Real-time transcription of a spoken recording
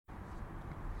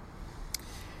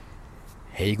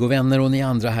Hej god vänner och ni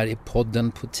andra här i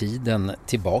podden På tiden.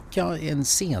 Tillbaka i en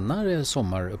senare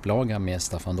sommarupplaga med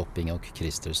Staffan Dopping och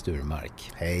Christer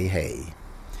Sturmark. Hej hej.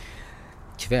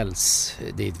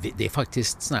 Det är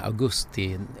faktiskt sån här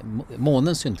augusti.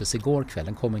 Månen syntes igår kväll,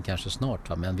 den kommer kanske snart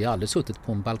va? Men vi har aldrig suttit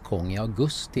på en balkong i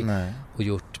augusti. Nej. Och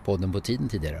gjort podden På tiden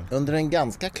tidigare. Under en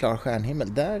ganska klar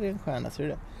stjärnhimmel, där är en stjärna, ser du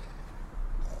det?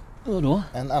 Vadå?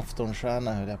 En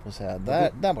aftonstjärna höll jag på att säga,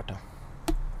 där borta.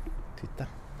 Titta.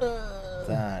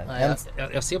 Där. Nej,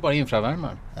 jag ser bara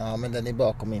infravärmaren. Ja, men den är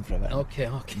bakom infravärmaren.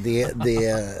 Okej. Det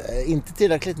är inte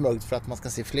tillräckligt mörkt för att man ska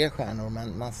se fler stjärnor,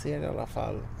 men man ser i alla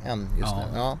fall en just nu.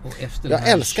 Ja. Och efter jag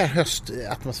älskar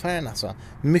höstatmosfären alltså.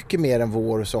 Mycket mer än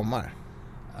vår och sommar.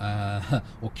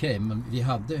 Okej, men vi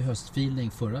hade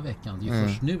höstfeeling förra veckan. Det är ju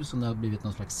först nu som det har blivit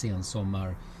någon slags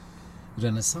sensommar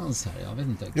renässans här, jag vet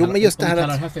inte. Men just om det kallar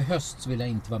det här för höst så vill jag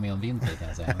inte vara med om vinter kan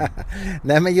jag säga.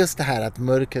 Nej, men just det här att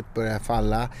mörkret börjar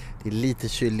falla, det är lite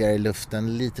kyligare i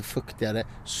luften, lite fuktigare,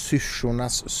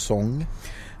 syrsornas sång.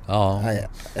 Ja, jag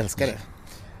älskar det.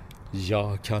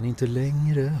 Jag kan inte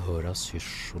längre höra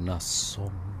syrsornas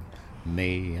sång,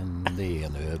 men det är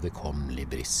en överkomlig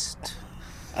brist.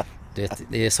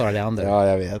 Det är Sara Leander. Ja,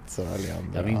 jag vet, Sara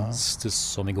Leander. Jag minns det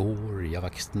som igår, jag var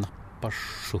knappt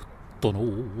 17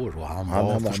 år och han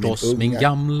var förstås min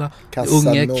gamla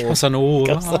unge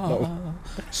Casanova.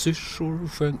 Syrsor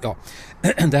sjöng. Ja,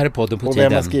 det här är podden På tiden.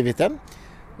 Och vem har skrivit den?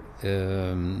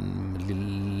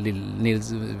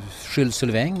 Nils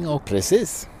Schulzulväng och...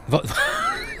 Precis.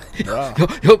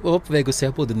 Jag var på väg att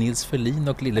säga både Nils Ferlin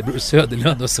och Lillebror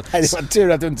Söderlund. Och så. Nej, det var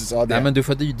tur att du inte sa det. Nej, men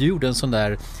du gjorde en sån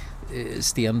där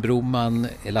Sten Broman,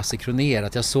 Lasse Kronér,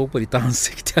 att jag såg på ditt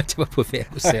ansikte att jag var på väg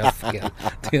att säga fel.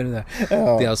 Det är det där.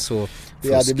 Ja. Det är alltså fusk.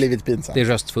 Det hade blivit pinsamt. Det är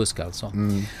röstfusk alltså.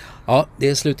 Ja, det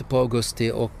är slutet på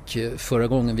augusti och förra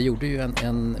gången vi gjorde ju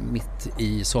en mitt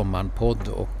i sommaren podd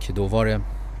och då var det...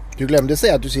 Du glömde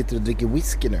säga att du sitter och dricker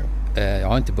whisky nu. Jag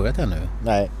har inte börjat ännu.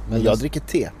 Nej, men jag dricker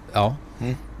te. Ja.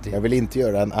 Jag vill inte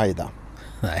göra en Aida.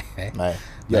 Nej.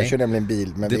 Jag kör nämligen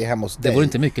bil, men vi är hemma hos dig. Det var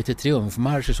inte mycket till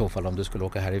triumfmarsch i så fall om du skulle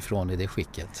åka härifrån i det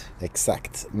skicket.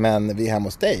 Exakt, men vi är hemma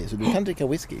hos dig så du kan dricka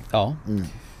whisky. Ja,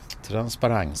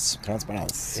 Transparens.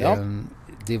 Ja.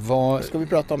 Vad ska vi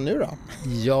prata om nu då?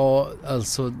 Ja,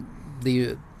 alltså det är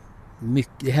ju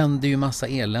mycket, det händer ju massa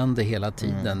elände hela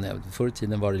tiden. Förr i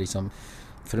tiden var det liksom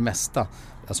för det mesta,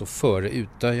 alltså före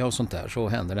Utöja och sånt där så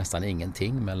hände nästan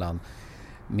ingenting mellan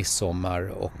midsommar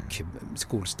och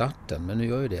skolstarten, men nu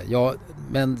gör ju det. Ja,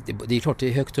 men det är klart det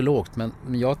är högt och lågt, men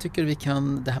jag tycker vi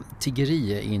kan, det här,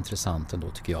 tiggeri är intressant ändå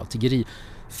tycker jag.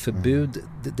 Tiggeriförbud,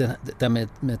 det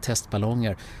med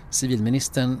testballonger.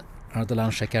 Civilministern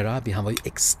Ardalan Shekarabi, han var ju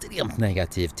extremt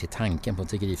negativ till tanken på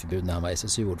tiggeriförbud när han var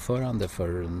SSU-ordförande för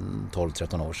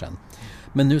 12-13 år sedan.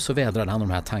 Men nu så vädrade han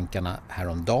de här tankarna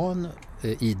häromdagen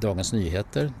i Dagens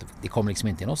Nyheter. Det kom liksom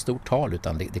inte i något stort tal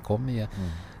utan det kom i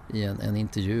en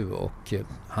intervju och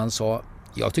han sa,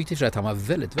 jag tyckte för att han var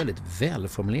väldigt, väldigt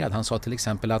välformulerad. Han sa till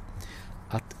exempel att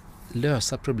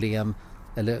lösa problem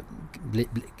eller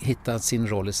hitta sin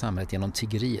roll i samhället genom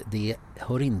tiggeri, det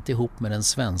hör inte ihop med den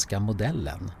svenska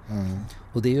modellen.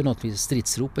 Och det är ju något vid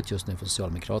stridsropet just nu för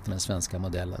Socialdemokraterna, den svenska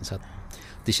modellen. Så att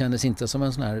det kändes inte som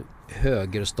en sån här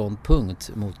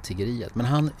högerståndpunkt mot tiggeriet. Men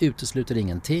han utesluter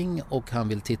ingenting och han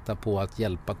vill titta på att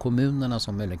hjälpa kommunerna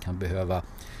som möjligen kan behöva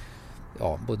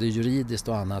både juridiskt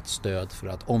och annat stöd för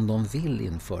att om de vill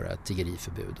införa ett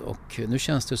tiggeriförbud. Och nu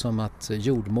känns det som att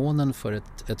jordmånen för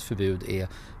ett förbud är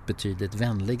betydligt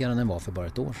vänligare än den var för bara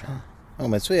ett år sedan. Ja,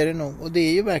 men så är det nog. Och det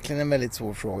är ju verkligen en väldigt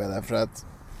svår fråga därför att...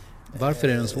 Varför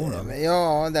är den svår då?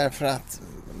 Ja, därför att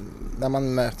när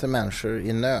man möter människor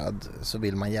i nöd så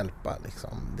vill man hjälpa. Liksom.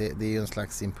 Det är ju en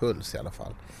slags impuls i alla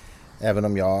fall. Även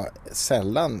om jag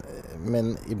sällan,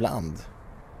 men ibland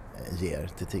ger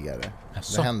till tiggare.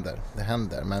 Det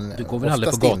händer. Men du går väl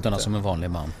aldrig på gatorna som en vanlig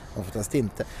man? Oftast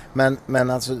inte.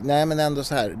 Men alltså, men ändå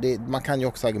så här. Man kan ju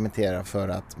också argumentera för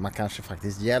att man kanske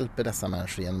faktiskt hjälper dessa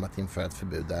människor genom att införa ett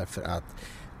förbud därför att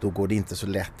då går det inte så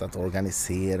lätt att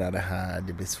organisera det här.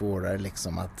 Det blir svårare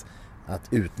liksom att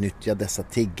utnyttja dessa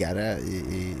tiggare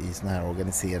i såna här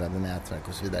organiserade nätverk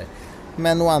och så vidare.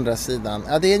 Men å andra sidan,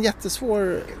 det är en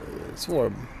jättesvår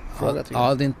fråga tycker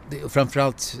jag. Ja,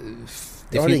 framförallt...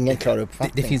 Jag har ingen klar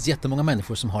uppfattning. Det finns jättemånga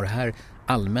människor som har det här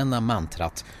allmänna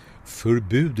mantrat.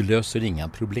 Förbud löser inga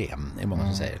problem, är många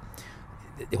som säger.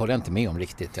 Det håller jag inte med om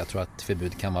riktigt. Jag tror att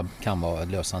förbud kan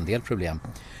lösa en del problem.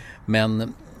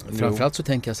 Men framförallt så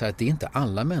tänker jag så här att det är inte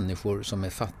alla människor som är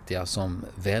fattiga som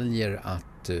väljer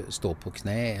att stå på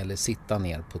knä eller sitta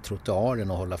ner på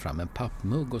trottoaren och hålla fram en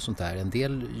pappmugg och sånt där. En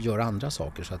del gör andra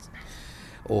saker.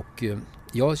 Och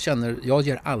jag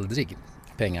ger aldrig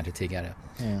pengar till tiggare.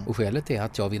 Och skälet är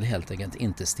att jag vill helt enkelt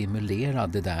inte stimulera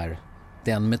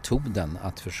den metoden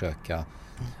att försöka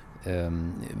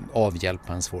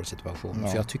avhjälpa en svår situation.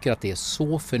 För jag tycker att det är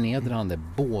så förnedrande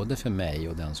både för mig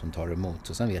och den som tar emot.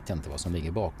 Och sen vet jag inte vad som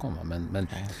ligger bakom.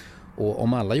 Och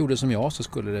om alla gjorde som jag så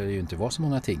skulle det ju inte vara så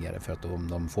många tiggare, för att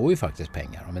de får ju faktiskt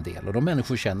pengar om en del. Och de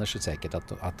människor känner sig säkert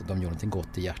att de gör någonting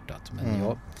gott i hjärtat.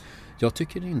 Men jag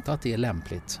tycker inte att det är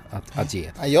lämpligt att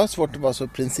ge. Jag har svårt att vara så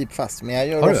principfast, men jag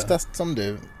gör oftast som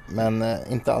du, men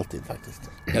inte alltid faktiskt.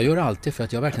 Jag gör alltid, för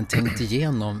att jag verkligen tänkt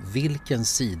igenom vilken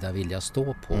sida vill jag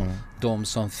stå på. De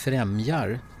som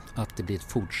främjar att det blir ett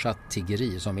fortsatt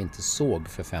tiggeri som vi inte såg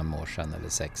för 5 år sedan eller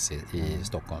 6 i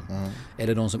Stockholm.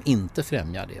 Eller de som inte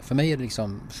främjar det. För mig är det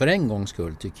liksom, för en gångs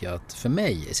skull tycker jag att för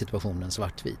mig är situationen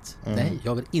svartvit. Nej,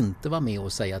 jag vill inte vara med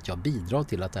och säga att jag bidrar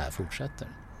till att det här fortsätter.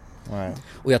 Nej.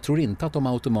 Och jag tror inte att de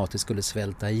automatiskt skulle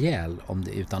svälta ihjäl om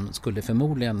det, utan skulle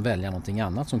förmodligen välja någonting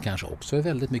annat som kanske också är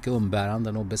väldigt mycket umbärande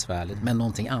och besvärligt, men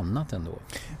någonting annat ändå.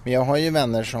 Men jag har ju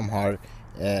vänner som har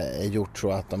gjort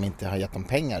så att de inte har gett dem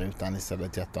pengar utan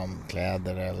istället gett dem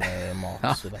kläder eller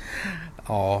mat och sådär.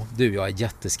 Ja, jag är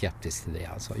jätteskeptisk till det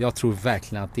alltså. Jag tror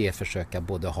verkligen att det är försöka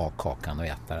både ha kakan och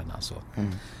äta den alltså.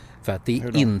 För att det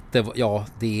är inte,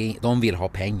 de vill ha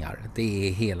pengar. Det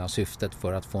är hela syftet,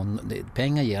 för att få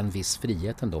pengar ger en viss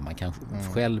frihet ändå. Man kan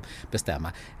själv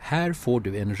bestämma. Här får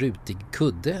du en rutig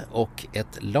kudde och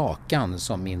ett lakan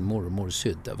som min mormor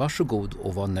sydde. Varsågod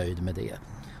och var nöjd med det.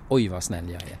 Oj, vad snäll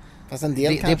jag är. Fast en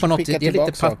del kanske skickar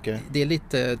tillbaka saker. Det är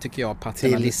lite, tycker jag,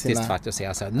 paternalistiskt faktiskt att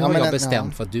säga så här. Nu har jag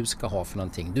bestämt vad du ska ha för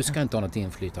någonting. Du ska inte ha något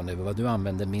inflytande över vad du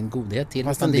använder min godhet till.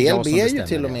 Fast en del ber ju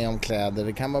till och med om kläder.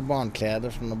 Det kan vara barnkläder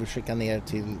som de vill skicka ner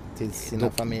till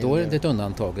sina familjer. Då är det ett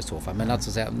undantag i så fall. Men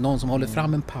alltså säga, någon som håller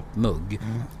fram en pappmugg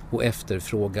och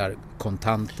efterfrågar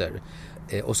kontanter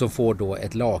och så får då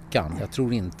ett lakan. Jag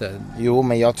tror inte... Jo,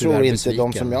 men jag tror inte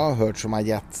de som jag har hört som har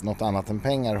gett något annat än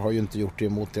pengar har ju inte gjort det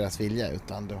emot deras vilja,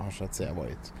 utan det har så att säga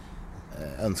varit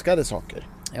önskade saker.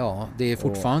 Ja, det är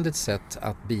fortfarande ett sätt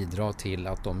att bidra till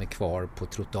att de är kvar på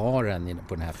trottoaren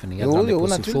på den här förnedrande positionen.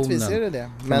 Naturligtvis är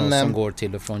det. Men som går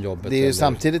till och från jobbet. Det är ju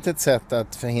samtidigt ett sätt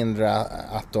att förhindra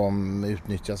att de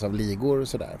utnyttjas av ligor och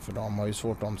sådär, för de har ju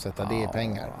svårt att omsätta det i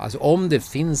pengar. Alltså om det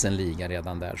finns en liga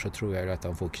redan där så tror jag att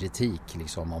de får kritik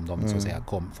liksom, om de så att säga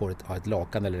får ha ett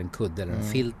lakan eller en kudde eller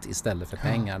en filt istället för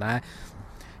pengar. Nej.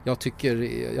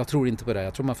 Jag tror inte på det.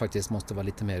 Jag tror man faktiskt måste vara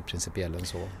lite mer principiell än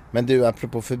så. Men du,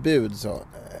 apropå förbud så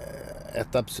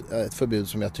ett förbud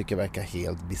som jag tycker verkar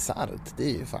helt bisarrt, det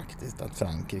är ju faktiskt att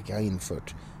Frankrike har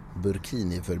infört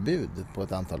burkiniförbud på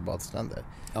ett antal badstränder.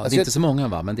 Ja, alltså det är inte så många,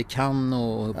 va, men det kan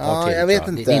och jag vet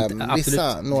inte. Det är inte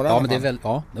vissa, några. Ja, men det är väl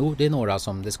det är några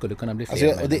som det skulle kunna bli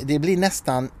fler. Alltså, det blir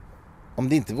nästan, om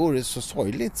det inte vore så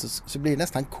sorgligt så blir det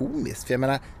nästan komiskt. För jag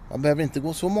menar, man behöver inte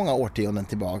gå så många årtionden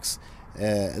tillbaks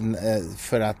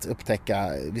för att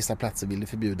upptäcka vissa platser ville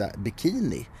förbjuda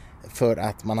bikini för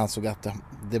att man ansåg att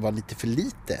det var lite för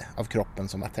lite av kroppen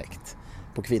som var täckt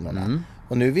på kvinnorna.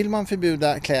 Och nu vill man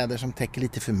förbjuda kläder som täcker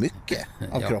lite för mycket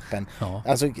av kroppen. Ja.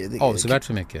 Alltså, avsevärt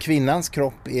för mycket. Kvinnans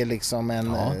kropp är liksom en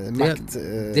makt.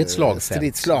 Det är ett slagfält.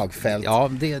 Ett slagfält. Ja,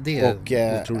 det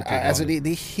är otroligt. Alltså det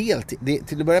är helt,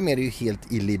 till att börja med är det ju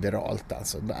helt illiberalt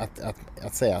alltså,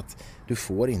 att säga att du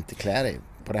får inte klä dig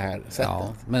på det här sättet.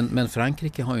 Ja, men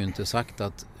Frankrike har ju inte sagt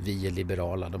att vi är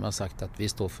liberala. De har sagt att vi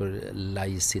står för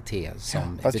laicitet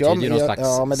som betyder någon slags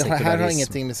men det här sekularism. har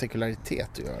ingenting med sekularitet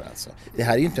att göra alltså. Det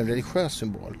här är ju inte en religiös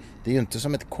symbol. Det är ju inte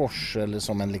som ett kors eller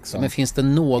som en liksom. Men finns det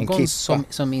någon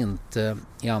som inte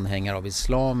är anhängare av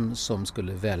islam som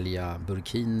skulle välja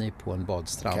burkini på en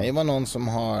badstrand? Det kan ju vara någon som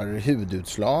har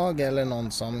hudutslag eller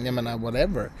någon som, jag menar,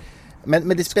 whatever.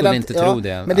 Men det spelar inte tro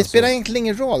det. Men det spelar egentligen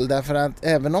ingen roll, därför att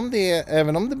även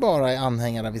om det bara är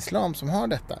anhängare av islam som har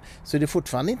detta, så är det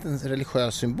fortfarande inte en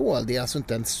religiös symbol. Det är alltså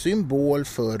inte en symbol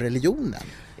för religionen.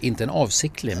 Inte en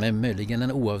avsiktlig, men möjligen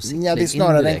en oavsiktlig. Ja, det är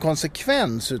snarare indirekt. en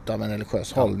konsekvens utav en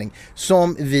religiös hållning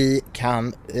som vi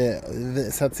kan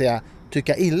så att säga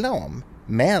tycka illa om.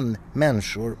 Men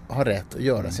människor har rätt att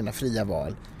göra sina fria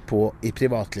val i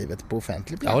privatlivet på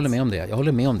offentlig plats. Jag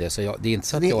håller med om det. Så det är inte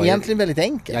så att det är egentligen väldigt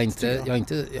enkelt. Jag är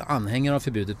inte anhängare av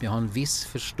förbudet, men jag har en viss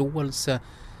förståelse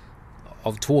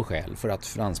av 2 skäl för att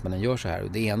fransmännen gör så här.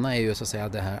 Det ena är ju så att säga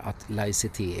det här att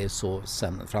laicitet är så,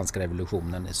 sen franska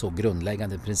revolutionen är så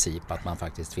grundläggande princip att man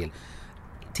faktiskt vill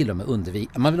till och med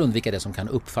undvika det som kan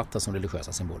uppfattas som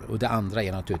religiösa symboler. Och det andra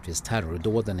är naturligtvis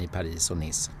terrordåden i Paris och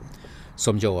Nice,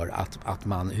 som gör att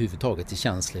man överhuvudtaget är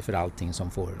känslig för allting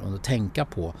som får en att tänka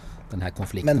på den här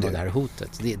konflikten och det här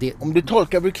hotet. Om du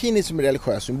tolkar burkini som en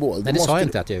religiös symbol... Nej, det sa jag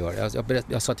inte att jag gör.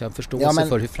 Jag sa att jag har förståelse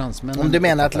för hur fransmännen... Om du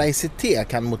menar att laicitet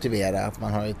kan motivera att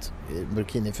man har ett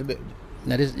burkiniförbud?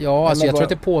 Nej, jag tror att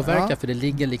det påverkar för det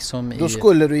ligger liksom då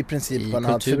skulle du i princip kunna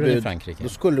ha ett förbud i Frankrike. Då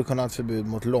skulle du kunna ha ett förbud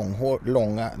mot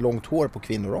långt hår på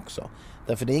kvinnor också.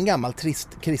 Därför det är en gammal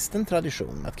kristen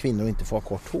tradition att kvinnor inte får ha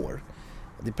kort hår.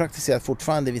 Det praktiseras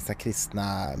fortfarande i vissa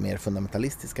kristna mer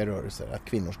fundamentalistiska rörelser att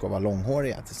kvinnor ska vara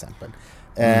långhåriga till exempel.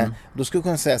 Då skulle du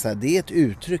kunna säga så här, det är ett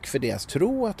uttryck för deras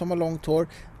tro att de har långt hår,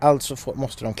 alltså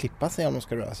måste de klippa sig om de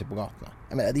ska röra sig på gatorna.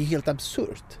 Jag menar, det är helt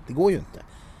absurt, det går ju inte.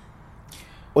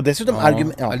 Och dessutom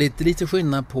lite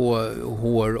skillnad på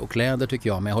hår och kläder tycker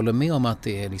jag, men jag håller med om att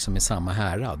det är liksom i samma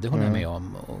härad. Det håller jag med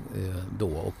om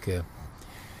då.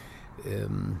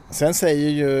 Sen säger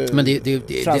ju... Men det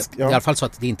är i alla fall så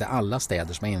att det är inte alla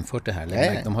städer som har infört det här.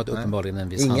 Nej, de har uppenbarligen en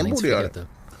viss handlingsfrihet.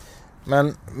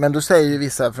 Men då säger ju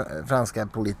vissa franska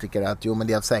politiker att men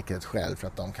det är av säkerhetsskäl för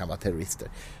att de kan vara terrorister.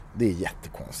 Det är ett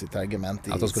jättekonstigt argument.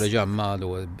 Att de skulle gömma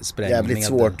då sprängmedel. Det är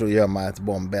svårt att gömma ett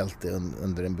bombbälte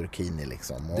under en burkini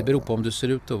liksom. Det beror på om du ser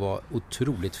ut att vara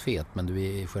otroligt fet men du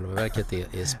i själva verket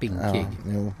är spinkig.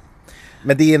 Jo.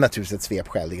 Men det är naturligtvis ett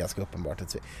svepskäl, det är ganska uppenbart ett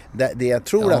svep. Det jag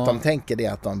tror att de tänker det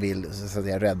är att de vill så att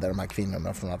säga, rädda de här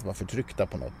kvinnorna från att vara förtryckta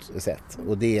på något sätt.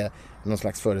 Och det är någon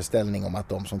slags föreställning om att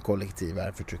de som kollektiv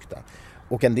är förtryckta.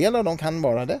 Och en del av dem kan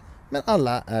vara det, men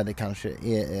alla är det kanske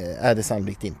är det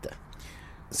sannolikt inte.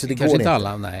 Så det kanske går inte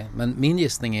alla, nej. Men min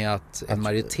gissning är att en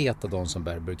majoritet av de som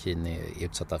bär burkini är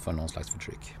utsatta för någon slags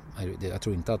förtryck. Jag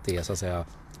tror inte att det är så att säga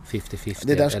 50-50.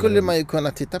 Det där skulle man ju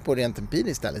kunna titta på rent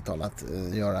empiriskt ärligt talat.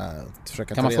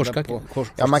 Försöka kan ta man forska på.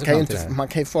 Forska man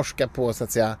kan ju forska på så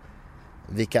att säga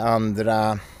vilka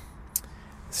andra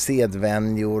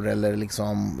sedvänjor eller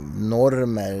liksom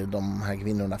normer de här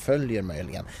kvinnorna följer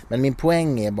möjligen. Men min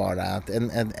poäng är bara att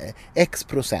en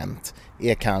X%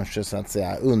 är kanske så att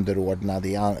säga underordnad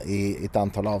i ett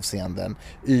antal avseenden.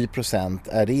 Y%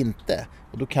 är det inte.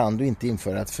 Och då kan du inte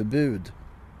införa ett förbud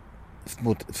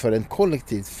för en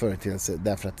kollektiv företeelse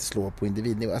därför att det slår på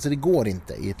individnivå. Alltså det går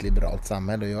inte i ett liberalt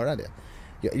samhälle att göra det.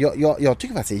 Jag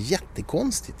tycker faktiskt det är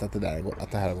jättekonstigt att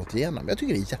det här har gått igenom. Jag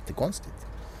tycker det är jättekonstigt.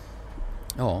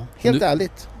 Ja. Helt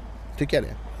ärligt tycker jag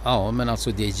det. Ja, men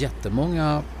alltså det är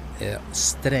jättemånga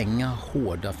stränga,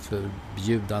 hårda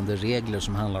förbjudande regler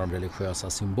som handlar om religiösa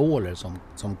symboler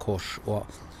som kors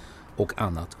och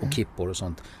annat och kippor och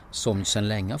sånt som sedan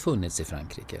länge har funnits i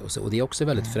Frankrike. Och det är också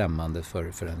väldigt främmande för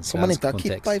en svensk kontext. Får man inte ha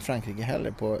kippa i Frankrike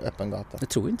heller på öppen gata? Det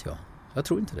tror inte jag. Jag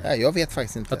tror inte det. Nej, jag vet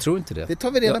faktiskt inte. Jag tror inte det. Det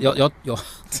tar vi reda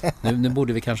på. Nu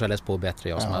borde vi kanske ha läst på bättre,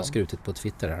 jag som har skrutit på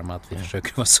Twitter här om att vi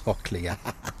försöker vara sakliga.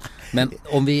 Men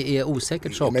om vi är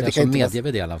osäkert sakliga så medger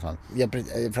vi det i alla fall. Ja,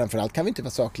 framförallt kan vi inte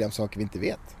vara sakliga om saker vi inte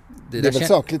vet. Det är väl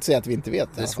sakligt att säga att vi inte vet.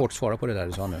 Det är svårt att svara på det där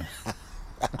du sa nu.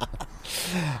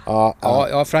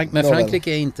 Men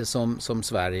Frankrike är inte som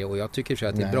Sverige och jag tycker så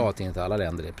att det är bra att inte alla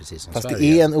länder är precis som Sverige. Fast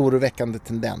det är en oroväckande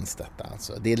tendens detta.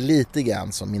 Alltså. Det är lite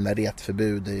grann som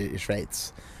minaretförbud i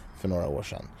Schweiz för några år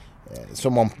sedan.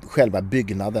 Som om själva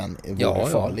byggnaden vore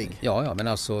farlig. Ja, men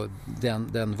alltså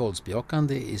den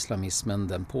våldsbejakande islamismen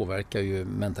den påverkar ju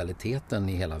mentaliteten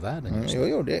i hela världen.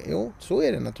 Jo, så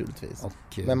är det naturligtvis.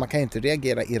 Men man kan inte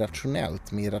reagera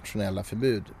irrationellt med irrationella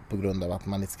förbud på grund av att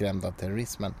man är skrämd av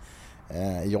terrorismen.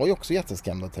 Jag är också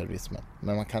jätteskrämd av terrorismen.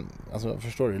 Men man kan, alltså,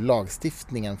 förstår du,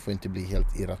 lagstiftningen får inte bli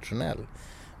helt irrationell.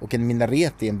 Och en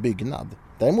minaret är en byggnad.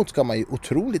 Däremot ska man ju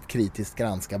otroligt kritiskt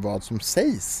granska vad som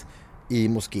sägs i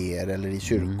moskéer eller i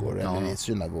kyrkor eller i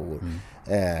synagogor.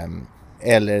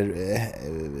 Eller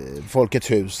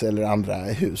Folkets hus eller andra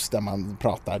hus där man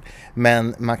pratar.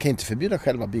 Men man kan inte förbjuda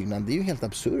själva byggnaden. Det är ju helt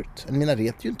absurt. En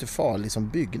minaret är ju inte farlig som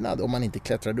byggnad om man inte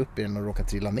klättrar upp i den och råkar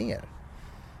trilla ner.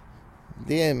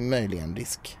 Det är möjligen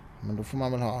risk. Men då får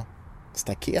man väl ha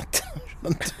staket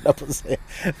runt på att säga.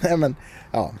 Nej, men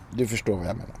ja, du förstår vad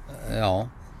jag menar.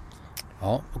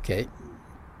 Ja, okej.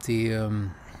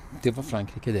 Det var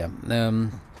Frankrike det.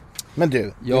 Men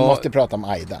du, vi måste prata om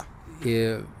Aida.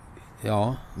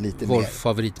 Lite vår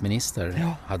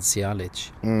favoritminister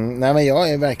Hadzialic. Nej, men jag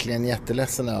är verkligen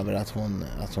jätteledsen över att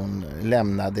hon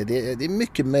lämnade. Det är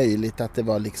mycket möjligt att det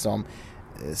var liksom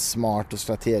smart och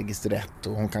strategiskt rätt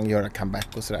och hon kan göra comeback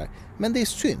och sådär. Men det är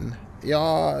synd.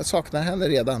 Jag saknar henne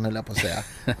redan, höll jag på att säga.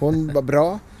 Hon var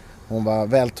bra. Hon var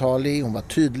vältalig, hon var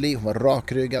tydlig, hon var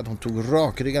rakryggad. Hon tog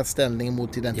rakryggad ställning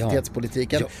mot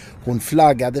identitetspolitiken. Hon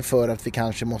flaggade för att vi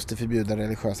kanske måste förbjuda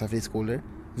religiösa friskolor.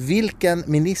 Vilken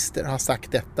minister har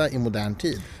sagt detta i modern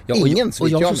tid? Ja, Ingen, och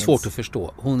jag har så svårt att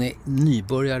förstå. Hon är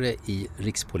nybörjare i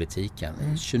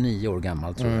rikspolitiken, 29 år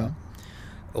gammal tror jag.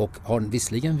 Och har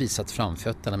visserligen visat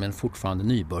framfötterna men fortfarande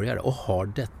nybörjare och har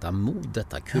detta mod,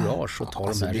 detta kurage och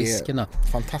tar de här riskerna.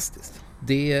 Fantastiskt.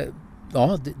 Det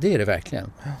är det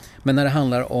verkligen. Men när det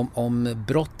handlar om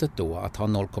brottet då, att ha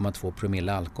 0,2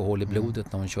 promille alkohol i blodet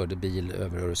när hon körde bil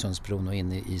över Öresundsbron och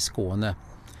in i Skåne,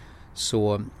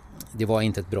 så det var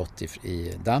inte ett brott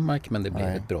i Danmark, men det blev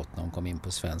ett brott när hon kom in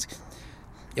på svensk.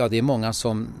 Ja, det är många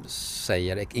som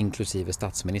säger, inklusive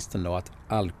statsministern då, att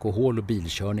alkohol och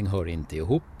bilkörning hör inte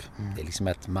ihop. Det är liksom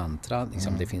ett mantra.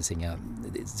 Liksom,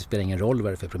 det spelar ingen roll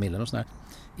vad det är för promillen och sådär.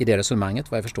 I det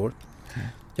resonemanget, vad jag förstår.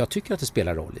 Jag tycker att det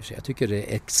spelar roll i sig. Jag tycker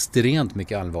det är extremt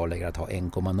mycket allvarligare att ha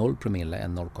 1,0 promille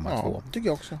än 0,2. Ja, tycker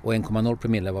jag också. Och 1,0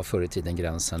 promille var förr i tiden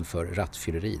gränsen för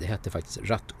rattfylleri. Det hette faktiskt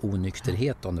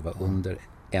rattonykterhet om det var under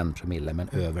 1 promille men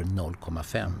över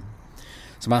 0,5.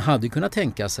 Så man hade kunnat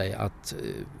tänka sig att,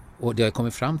 och det har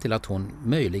kommit fram till att hon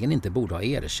möjligen inte borde ha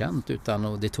erkänt,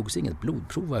 och det togs inget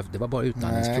blodprov, det var bara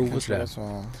utandningsprov och sådär.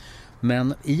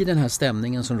 Men i den här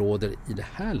stämningen som råder i det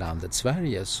här landet,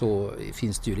 Sverige, så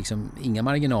finns det ju liksom inga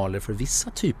marginaler för vissa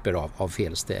typer av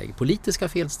felsteg. Politiska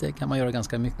felsteg kan man göra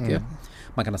ganska mycket.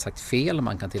 Man kan ha sagt fel,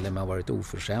 man kan till och med ha varit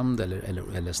oförskämd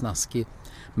eller snaskig.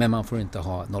 Men man får inte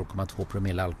ha 0,2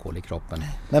 promille alkohol i kroppen.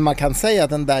 Men man kan säga att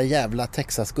den där jävla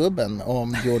Texasgubben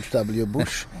om George W.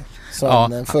 Bush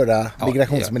som den förra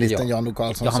migrationsministern Jan O.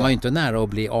 Karlsson sa. Han var ju inte nära att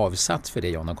bli avsatt för det,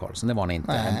 Jan O. Karlsson. Det var han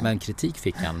inte. Men kritik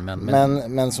fick han.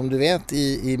 Men som du vet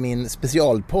i min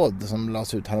specialpodd som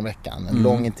lades ut häromveckan, en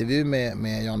lång intervju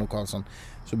med Jan O. Karlsson,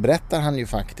 så berättar han ju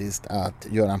faktiskt att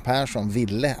Göran Persson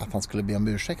ville att han skulle be om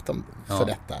ursäkt för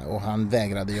detta, och han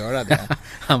vägrade göra det.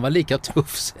 Han var lika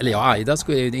tuff. Eller Aida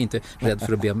skulle ju inte rädd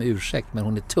för att be om ursäkt, men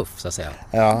hon är tuff så att säga.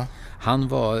 Ja. Han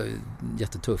var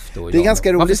jättetuff då. Det är ganska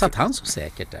roligt. Varför satt han så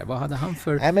säkert där? Vad hade han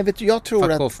för jag tror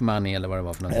fuck off money eller vad det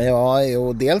var för något? Ja,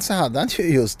 och dels så hade han ju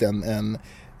just en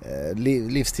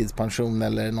livstidspension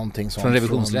eller någonting sånt från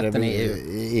revisionsrätten i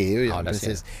EU. Ja,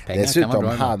 precis.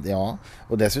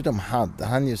 Dessutom hade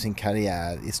han ju sin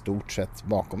karriär i stort sett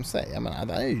bakom sig. Jag menar, han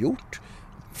har ju gjort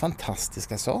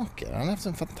fantastiska saker. Han har haft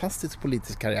en fantastisk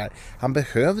politisk karriär. Han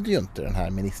behövde ju inte den här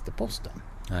ministerposten.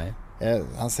 Nej.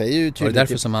 Han säger ju tydligt. Var det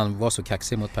därför som han var så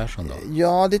kaxig mot Persson då?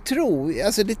 Ja, det tror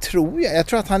jag. Jag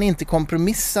tror att han inte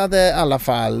kompromissade i alla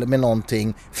fall med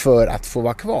någonting för att få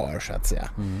vara kvar, så att säga.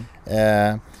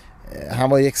 Han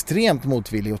var ju extremt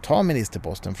motvillig att ta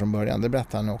ministerposten från början. Det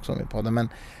berättade han också om i podden.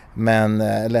 Men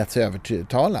lät sig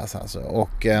övertalas alltså.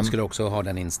 Och jag skulle också ha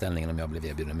den inställningen om jag blev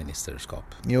erbjuden ministerskap.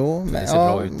 Jo, men, det ser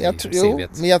bra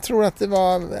ut men jag tror att det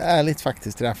var ärligt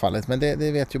faktiskt i det här fallet. Men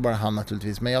det vet ju bara han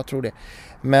naturligtvis. Men jag tror det.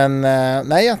 Men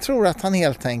jag tror att han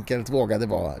helt enkelt vågade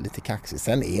vara lite kaxig.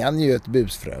 Sen är han ju ett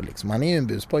busfrö liksom. Han är ju en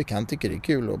buspojk. Han tycker det är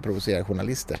kul att provocera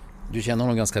journalister. Du känner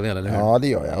honom ganska väl, eller hur? Ja, det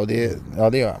gör jag.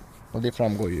 Det gör jag. Och det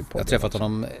framgår ju på. Jag har träffat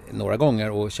honom några gånger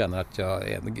och känner att jag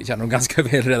känner honom ganska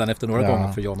väl redan efter några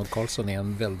gånger. För Jan O. Karlsson är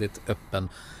en väldigt öppen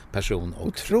person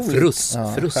och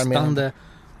frustande.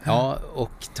 Ja,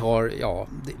 och tar,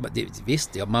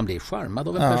 visst, man blir charmad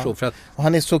av en person. För att, och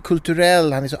han är så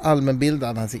kulturell, han är så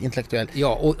allmänbildad, han är så intellektuell.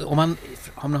 Ja, och om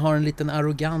man har en liten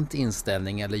arrogant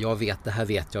inställning, eller det här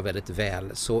vet jag väldigt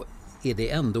väl, så är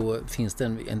det ändå, finns det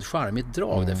en charmigt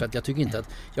drag där, för att jag tycker inte att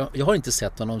jag har inte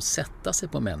sett honom sätta sig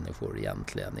på människor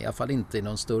egentligen, i alla fall inte i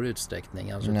någon större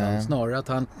utsträckning, alltså, utan snarare att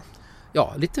han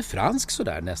lite fransk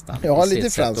sådär nästan. Ja, lite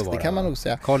fransk, det kan man nog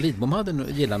säga. Carl Lidbom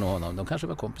gillar nog honom, de kanske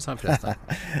var kompisar förresten.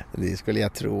 Det skulle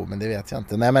jag tro, men det vet jag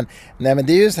inte. Nej men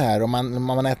det är ju så här, om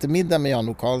man äter middag med Jan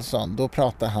O. Karlsson, då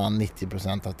pratar han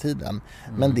 90% av tiden.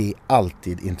 Men det är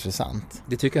alltid intressant.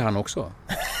 Det tycker han också.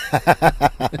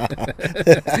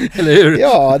 Eller hur?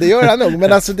 Ja, det gör han nog,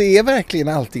 men alltså det är verkligen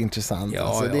alltid intressant. Ja,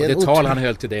 alltså, det tal han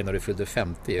höll till dig när du fyllde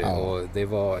 50 och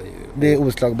det är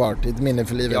oslagbart, ett minne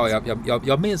för livet. Ja,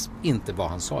 jag minns inte vad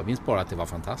han sa. Jag minns bara att det var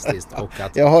fantastiskt. Och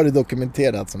att... Jag har det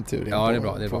dokumenterat som tur det är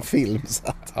bra, på film. Så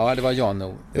att... Ja, det var Jan.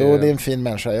 Jo, det är en fin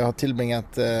människa. Jag har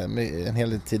tillbringat en hel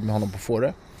del tid med honom på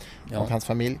Fårö och hans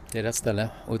familj. Det är rätt ställe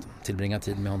att tillbringa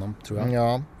tid med honom, tror jag.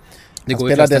 Ja. Han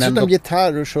spelar dessutom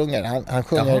gitarr och sjunger. Han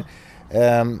sjunger...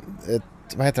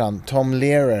 vad heter han? Tom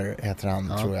Lehrer heter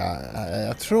han, tror jag.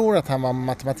 Jag tror att han var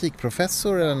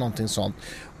matematikprofessor eller någonting sånt.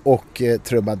 Och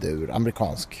trubadur,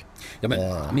 amerikansk. Ja,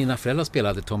 men mina föräldrar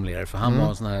spelade Tom Lehrer, för han var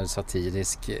en sån här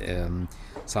satirisk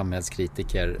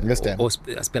samhällskritiker. Just det. Och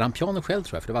spelade han piano själv,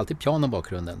 tror jag, för det var alltid piano i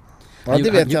bakgrunden. Ja,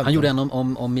 det vet jag Han inte. gjorde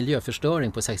en om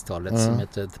miljöförstöring på 60-talet som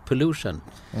heter The Pollution.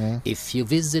 If you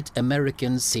visit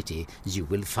American City you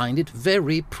will find it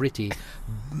very pretty.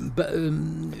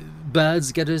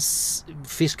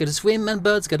 Fish gotta swim and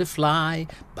birds gotta fly,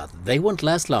 but they won't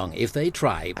last long if they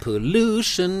try.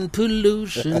 Pollution,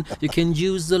 pollution. You can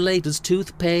use the latest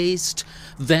toothpaste,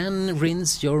 then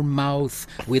rinse your mouth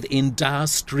with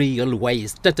industrial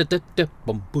waste.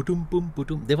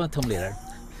 Det var Tom Lehrer.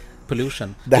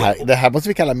 Pollution. Det här måste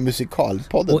vi kalla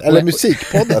musikalpodden, eller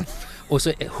musikpodden. Och så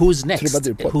Who's Next,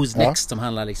 Trubadurpodden. Next som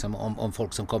handlar liksom om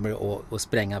folk som kommer att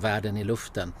spränga världen i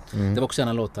luften. Det var också en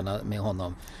av låtarna med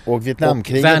honom. Och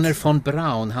Vietnamkriget. Och Werner von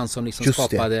Braun, han som liksom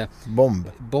skapade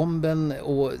bomben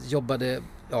och jobbade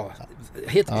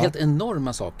helt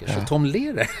enorma saker. Så Tom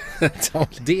Lehrer,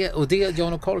 det är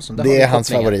Jan och Carlson. Det är hans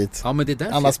favorit. Ja, men det är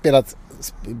därför. Han har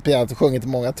spelat och sjungit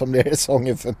många Tom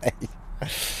Lehrer-sånger för mig.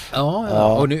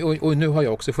 Ja. Och nu har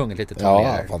jag också sjungit lite Tom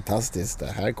Lehrer. Ja, fantastiskt. Det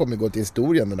här kommer gå till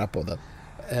historien, den här podden.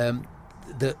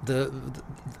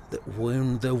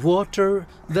 When the water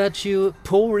that you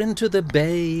pour into the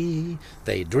bay,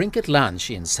 they drink at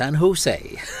lunch in San Jose.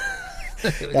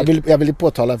 Jag vill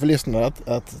påtala för lyssnarna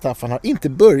att Staffan har inte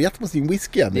börjat på sin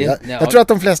whisky än. Jag tror att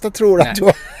de flesta tror att du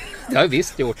har det har jag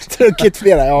visst gjort. druckit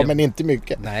flera, men inte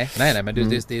mycket. Nej, men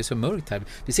det är så mörkt här.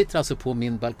 Vi sitter alltså på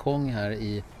min balkong här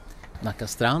i Nacka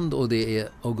strand och det är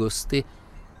augusti.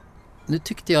 Nu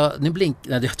tyckte jag,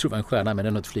 jag tror det var en stjärna, men det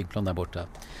är något flygplan där borta.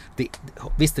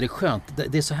 Visst är det skönt?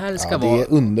 Det är så här det ska vara. Det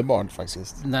är underbart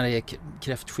faktiskt. När det är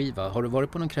kräftskiva. Har du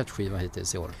varit på någon kräftskiva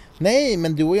hittills i år? Nej,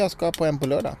 men du och jag ska på en på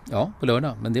lördag. Ja, på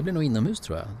lördag. Men det blir nog inomhus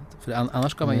tror jag. För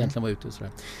annars ska man egentligen vara ute.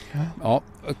 Ja,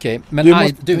 okej. Men du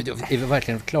är vi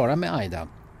verkligen klara med Aida?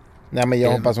 Nej, men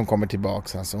jag hoppas hon kommer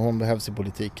tillbaka. Alltså, hon behövs i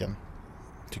politiken,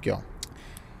 tycker jag.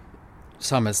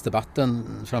 Samhällsdebatten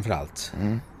framförallt,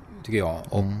 tycker jag.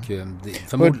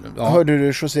 Och hörde du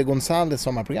José González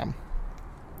sommarprogram?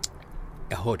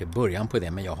 Jag hörde början på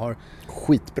det, men jag har...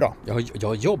 Skitbra.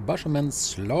 Jag jobbar som en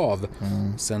slav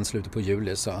sen slutet på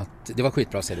juli, så att det var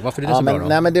skitbra. Varför är det så bra då?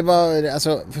 Nej, men det var,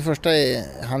 alltså, för första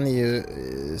han är ju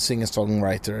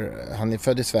singer-songwriter. Han är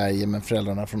född i Sverige men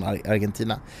föräldrarna från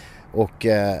Argentina. Och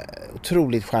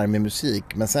otroligt charmig musik.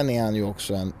 Men sen är han ju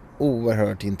också en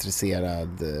oerhört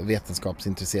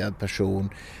vetenskapsintresserad person,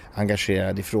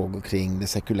 engagerad i frågor kring det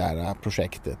sekulära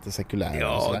projektet, det sekulära.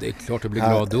 Ja, det är klart att bli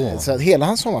glad då. Så att hela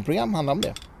hans sommarprogram handlar om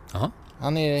det. Aha.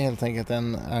 Han är helt enkelt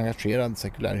en engagerad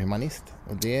sekulär humanist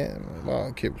och det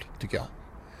var kul, tycker jag.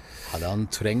 Hade han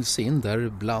trängt sig in där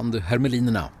bland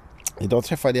hermelinerna? Idag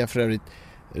träffade jag för övrigt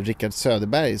Rickard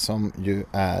Söderberg som ju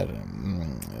är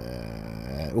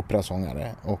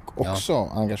operasångare och också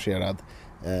engagerad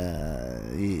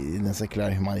i den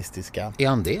sekulära humanistiska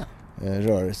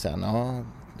rörelsen. Ja,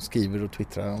 skriver och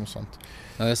twittrar om sånt.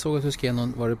 Ja, jag såg att du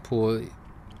skrev var det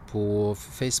på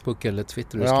Facebook eller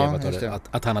Twitter du skrev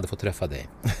att han hade fått träffa dig.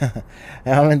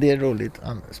 Ja, men det är roligt.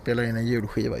 Han spelar in en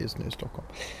julskiva just nu i Stockholm.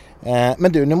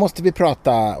 Men du, nu måste vi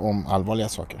prata om allvarliga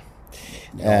saker.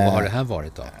 Ja, vad har det här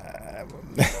varit då?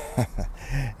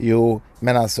 Jo,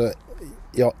 men alltså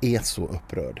jag är så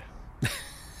upprörd.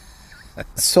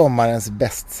 Sommarens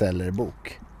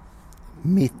bestsellerbok.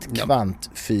 Mitt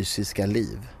kvantfysiska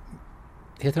liv.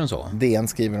 Heter den så? DN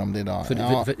skriver om det idag.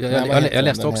 Jag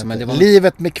läste också, men det var...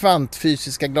 Livet med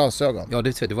kvantfysiska glasögon. Ja,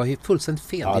 det var fullständigt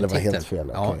fel. Ja, det var helt fel.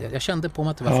 Okay. Ja, jag kände på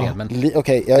mig att det var fel. Men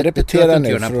Okej, jag repeterar nu.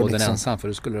 Jag tror att den ensam, för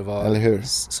då skulle det vara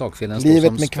sakfelen.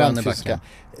 Livet med kvantfysiska.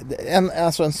 En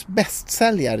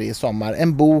bestsäljare i sommar.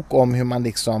 En bok om hur man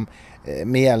liksom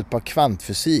med hjälp av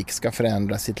kvantfysik ska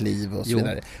förändra sitt liv och så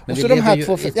vidare. Men och vi så lever ju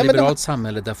i ett liberalt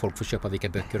samhälle där folk får köpa vilka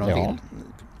böcker de vill.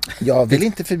 Jag vill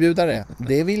inte förbjuda det.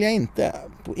 Det vill jag inte.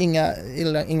 På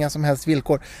inga som helst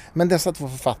villkor. Men dessa två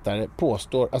författare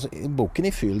påstår, alltså boken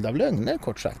är fylld av lögner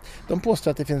kort sagt. De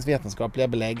påstår att det finns vetenskapliga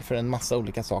belägg för en massa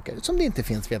olika saker som det inte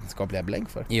finns vetenskapliga belägg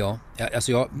för. Ja,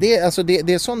 det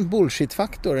är sån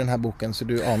bullshit-faktor i den här boken så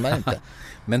du anar inte.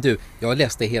 Men du, jag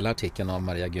läste hela artikeln av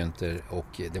Maria Günther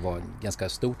och det var ganska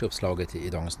stort uppslaget i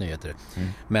Dagens Nyheter.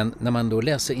 Men när man då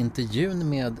läser intervjun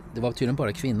med, det var tydligen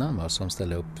bara kvinnan som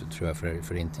ställde upp tror jag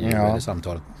för intervju eller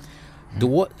samtal.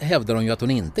 Då hävdar hon ju att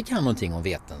hon inte kan någonting om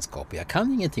vetenskap. Jag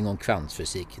kan ingenting om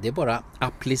kvantfysik. Det är bara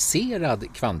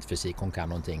applicerad kvantfysik hon kan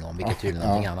någonting om, vilket tydligen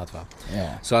någonting annat va. Ja.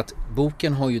 Så att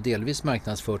boken har ju delvis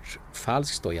marknadsförts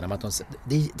falskt då genom att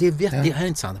det här är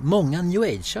inte sant. Många new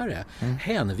age-are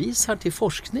hänvisar till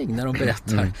forskning när de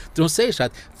berättar. De säger så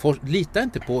att lita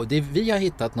inte på, vi har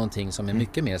hittat någonting som är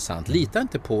mycket mer sant. Lita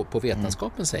inte på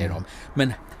vetenskapen säger de.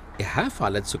 Men i här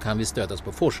fallet så kan vi stödas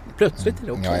på forskning. Plötsligt är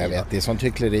det okej. Ja, jag vet. Det är sånt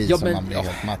hyckleri som man blir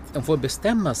helt matt. De får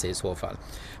bestämma sig i så fall.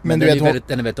 Men den är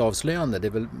vet, väldigt avslöjande. Det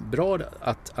är väl bra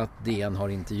att DN har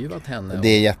intervjuat henne. Det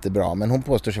är jättebra, men hon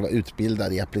påstår sig vara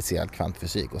utbildad i applicerad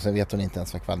kvantfysik och sen vet hon inte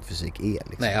ens vad kvantfysik är.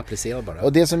 Liksom. Nej, applicerad bara.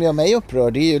 Och det som gör mig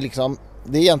upprörd, det är ju liksom,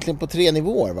 det är egentligen på 3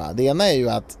 nivåer. Va? Det ena är ju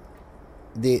att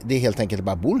det är helt enkelt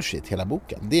bara bullshit hela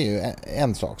boken. Det är ju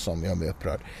en sak som gör mig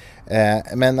upprörd.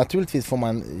 Men naturligtvis får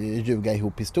man ljuga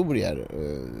ihop historier.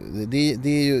 Det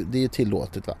är ju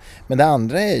tillåtet. Va? Men det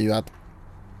andra är ju att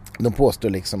de påstår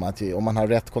liksom att om man har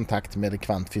rätt kontakt med det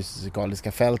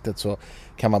kvantfysikaliska fältet så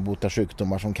kan man bota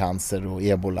sjukdomar som cancer och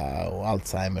ebola och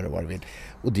Alzheimer och vad du vill.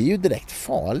 Och det är ju direkt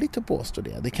farligt att påstå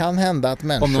det. Det kan hända att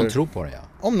människor... Om någon tror på det,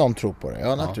 ja. Om någon tror på det,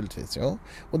 ja naturligtvis. Ja.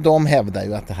 Och de hävdar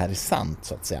ju att det här är sant,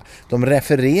 så att säga. De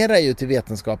refererar ju till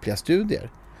vetenskapliga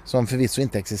studier som förvisso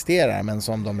inte existerar, men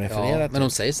som de refererar till. Men de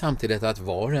säger samtidigt att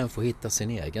var och en får hitta sin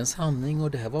egen sanning,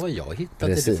 och det här var vad jag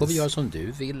hittade. Precis. Det får vi göra som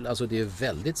du vill. Alltså det är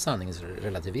väldigt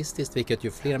sanningsrelativistiskt, vilket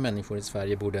ju fler människor i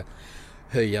Sverige borde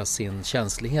höja sin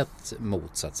känslighet mot,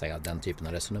 så att säga, den typen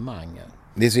av resonemang.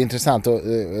 Det är så intressant, och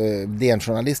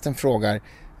DN-journalisten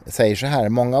säger så här: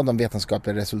 många av de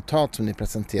vetenskapliga resultat som ni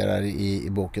presenterar i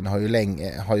boken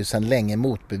har ju sedan länge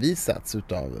motbevisats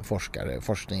utav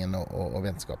forskningen och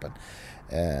vetenskapen.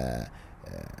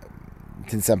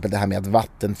 Till exempel det här med att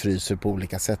vatten fryser på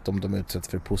olika sätt om de utsätts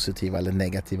för positiva eller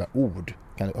negativa ord.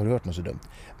 Har du hört något så dumt?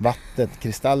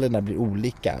 Kristallerna blir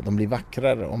olika. De blir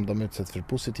vackrare om de utsätts för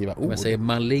positiva ord. Om jag säger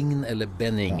malign eller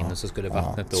benign, så skulle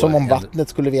vattnet då... Som om vattnet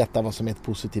skulle veta vad som är ett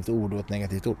positivt ord och ett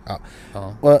negativt ord. Ja.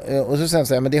 Och så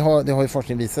säger jag, men det har ju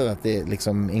forskning visat att det är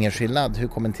liksom ingen skillnad. Hur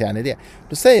kommenterar ni det?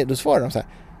 Då svarar de så här: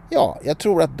 ja, jag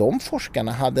tror att de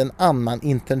forskarna hade en annan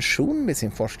intention med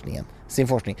sin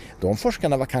forskning. De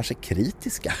forskarna var kanske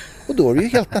kritiska, och då är det ju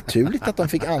helt naturligt att de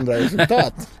fick andra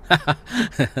resultat.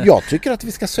 Jag tycker att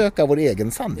vi ska söka vår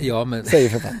egen sanning, säger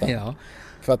författaren. Ja.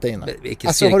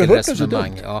 Alltså, har du hört det så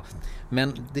dumt? Ja.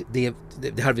 Men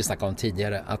det har vi snackat om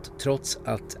tidigare, att trots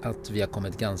att vi har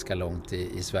kommit ganska långt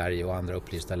i Sverige och andra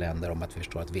upplysta länder om att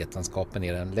förstå att vetenskapen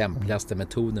är den lämpligaste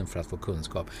metoden för att få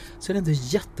kunskap, så är det inte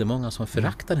jättemånga som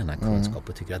föraktar denna kunskap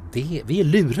och tycker att vi är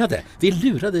lurade. Vi är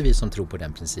lurade, vi som tror på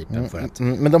den principen. För att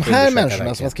men de här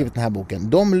människorna som har skrivit den här boken,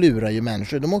 de lurar ju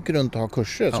människor. De åker runt och har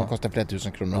kurser som kostar flera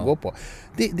tusen kronor att gå på.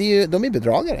 De är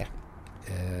bedragare.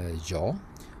 Ja.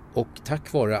 Och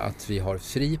tack vare att vi har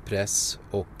fri press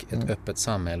och ett öppet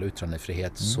samhälle och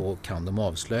yttrandefrihet så kan de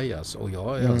avslöjas. Och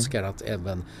jag önskar att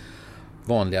även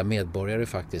vanliga medborgare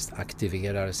faktiskt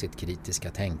aktiverar sitt kritiska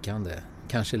tänkande.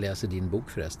 Kanske läser din bok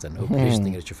förresten,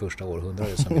 Upplysning i det 21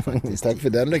 århundradet, som är faktiskt... Tack för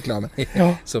den reklamen.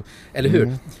 Eller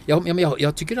hur?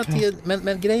 Jag tycker att det är...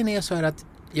 Men grejen är så här att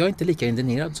jag är inte lika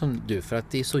indignerad som du, för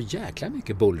att det är så jäkla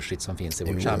mycket bullshit som finns i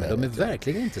vårt samhälle. De är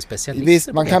verkligen inte specialister.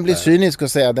 Visst, man kan bli cynisk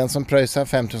och säga att den som pröjsar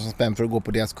 5 000 spänn för att gå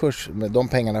på deras kurs, med de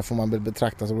pengarna får man väl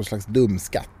betrakta som någon slags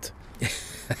dumskatt.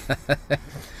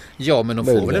 Ja, men de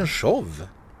får väl en show,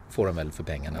 får de väl för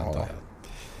pengarna, antar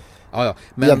jag. Ja.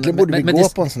 Men, egentligen borde vi gå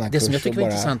på en sån här kurs. Det som jag tycker var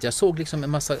intressant, jag såg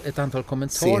liksom ett antal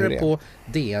kommentarer på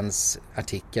DNs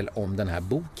artikel om den här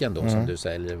boken då, som du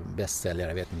säger, eller bästsäljare,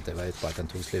 jag vet inte, jag vet bara att den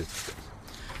tog slut.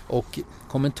 Och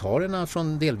kommentarerna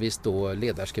från delvis då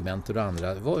ledarskribenter och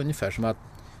andra var ungefär som att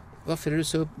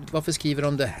varför skriver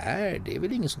de det här? Det är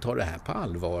väl ingen som tar det här på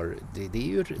allvar.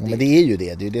 Men det är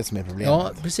ju det som är problemet.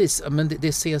 Ja, precis. Men det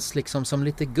ses liksom som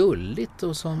lite gulligt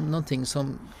och som någonting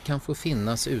som kan få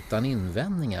finnas utan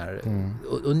invändningar.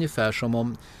 Ungefär som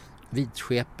om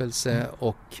vidskepelse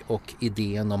och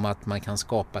idén om att man kan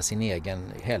skapa sin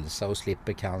egen hälsa och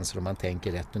slipper cancer om man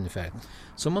tänker rätt, ungefär.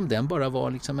 Som om den bara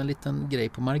var liksom en liten grej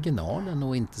på marginalen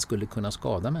och inte skulle kunna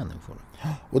skada människor.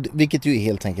 Och vilket ju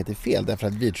helt enkelt är fel, därför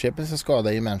att vidskepelse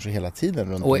skadar ju människor hela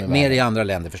tiden runt om i världen. Mer i andra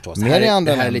länder förstås. Det här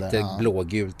är lite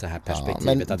blågult, det här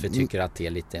perspektivet, att vi tycker att det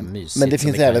är lite mysigt. Men det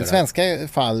finns även svenska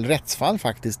rättsfall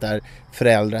faktiskt, där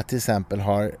föräldrar till exempel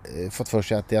har fått för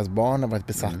sig att deras barn har varit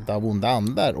besatta av onda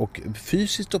andar och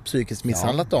fysiskt och psykiskt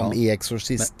misshandlat dem i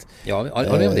exorcist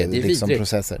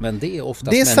processer. Men det är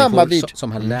oftast människor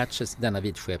som har lärt sig denna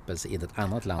vidskepelse i ett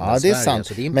annat land än Sverige. Sant.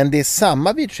 Så men det är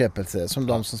samma vidskepelse som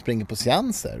de som springer på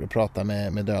seanser och pratar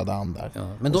med döda andar.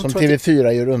 Ja. Men som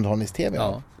TV4 gör underhållnings-tv.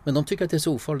 Ja. Men de tycker att det är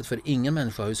så ofarligt, för ingen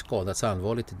människa har ju skadats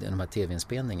allvarligt i de här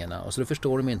tv-inspelningarna. Och så då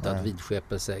förstår de inte att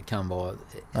vidskepelse kan vara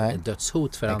ett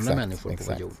dödshot för andra människor på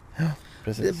vår jord.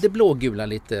 Ja, det blågula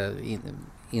lite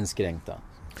inskränkta.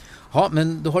 Ja,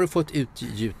 men då har du fått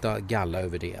utgjuta galla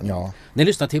över det. Ja. Ni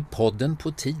lyssnar till podden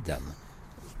På tiden.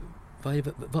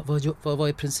 Vad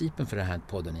är principen för den här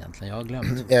podden egentligen? Jag har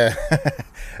glömt.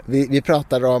 Vi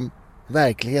pratar om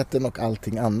verkligheten och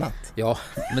allting annat. Ja,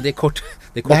 men det är kort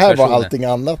Det här var versionen. allting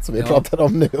annat som vi pratade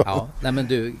om nu. Ja, nej men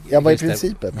du... Vad är just det.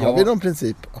 principen? Ja. Har vi någon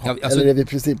princip? Ja, alltså, eller är vi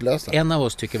principlösa? En av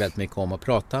oss tycker väldigt mycket om att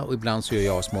prata och ibland så gör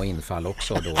jag små infall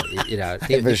också då i det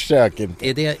här. Försök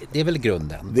inte. Det är väl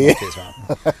grunden? Det-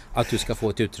 Att du ska få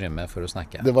ett utrymme för att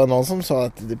snacka. Det var någon som sa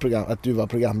att du var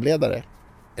programledare.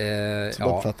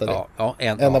 Så uppfattade det.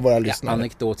 En av våra lyssnare.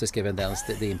 Anekdotisk evidens,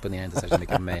 det imponerar inte särskilt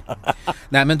mycket på mig.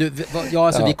 Nej men du,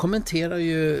 vi kommenterar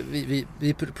ju,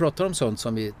 vi pratar om sånt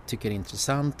som vi tycker är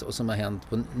intressant och som har hänt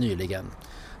nyligen.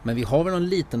 Men vi har väl någon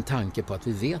liten tanke på att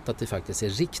vi vet att det faktiskt är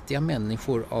riktiga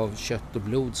människor av kött och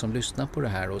blod som lyssnar på det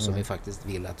här och som vi faktiskt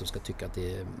vill att de ska tycka att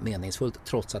det är meningsfullt,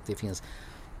 trots att det finns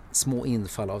små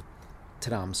infall av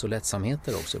trams och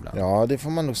lättsamheter också ibland. Ja, det får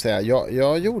man nog säga.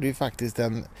 Jag gjorde ju faktiskt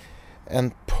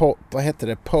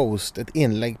post, ett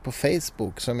inlägg på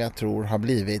Facebook som jag tror har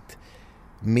blivit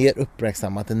mer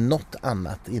uppmärksammat än något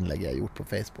annat inlägg jag gjort på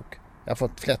Facebook. Jag har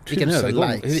fått flera tusen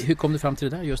likes. Hur kom du fram till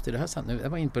det där just i det här sammanhanget? Det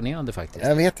var imponerande faktiskt.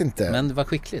 Jag vet inte. Men det var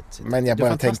skickligt. Men jag du är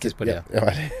bara fantastisk tänker på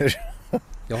det. Ja,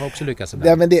 Jag har också lyckats ja,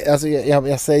 ibland. men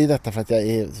jag säger detta för att jag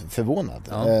är förvånad.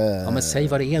 Ja, men säg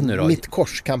vad det är nu då. Mitt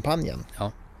kors-kampanjen.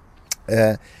 Ja.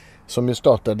 Som ju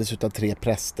startades utav 3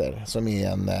 präster som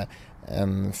är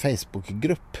en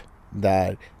Facebookgrupp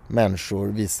där människor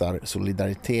visar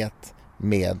solidaritet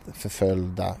med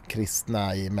förföljda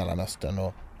kristna i Mellanöstern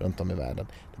och runt om i världen.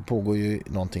 Det pågår ju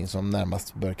någonting som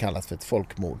närmast bör kallas för ett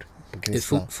folkmord på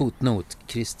kristna. Fotnot.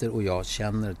 Christer och jag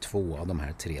känner 2 av de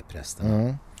här 3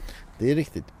 prästerna. Det är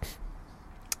riktigt.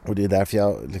 Och det är därför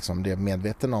jag liksom blev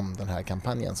medveten om den här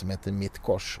kampanjen som heter Mitt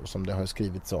kors och som det har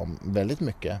skrivits om väldigt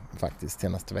mycket faktiskt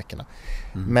senaste veckorna.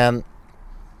 Men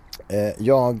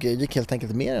jag gick helt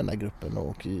enkelt med i den där gruppen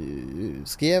och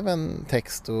skrev en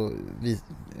text och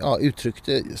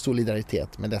uttryckte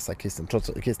solidaritet med dessa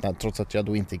kristna trots att jag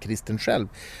då inte är kristen själv.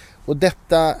 Och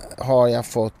detta har jag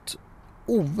fått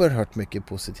oerhört mycket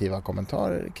positiva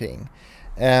kommentarer kring.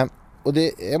 Och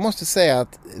jag måste säga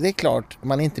att det är klart,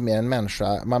 man är inte mer än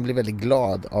människa. Man blir väldigt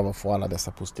glad av att få alla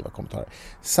dessa positiva kommentarer.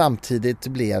 Samtidigt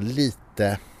blir jag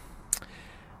lite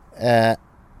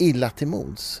illa till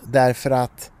mods.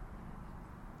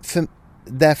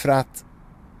 Därför att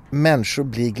människor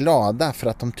blir glada för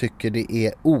att de tycker det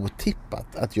är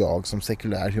otippat att jag som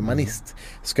sekulär humanist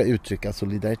ska uttrycka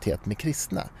solidaritet med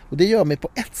kristna. Och det gör mig på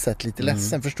ett sätt lite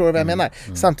ledsen. Förstår du vad jag menar?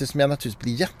 Samtidigt som jag naturligtvis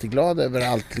blir jätteglad över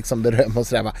allt liksom beröm och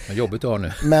sådär. Vad jobbigt du har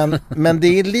nu. Men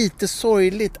det är lite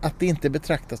sorgligt att det inte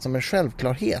betraktas som en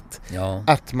självklarhet. Ja.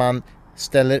 Att man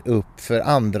ställer upp för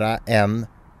andra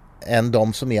än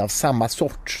de som är av samma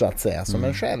sort så att säga som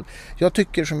en själv. Jag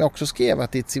tycker, som jag också skrev,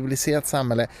 att i ett civiliserat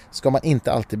samhälle ska man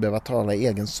inte alltid behöva tala i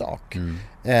egen sak.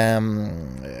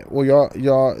 Och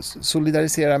jag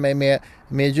solidariserar mig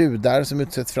med judar som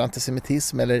utsätts för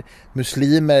antisemitism eller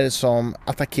muslimer som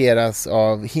attackeras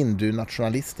av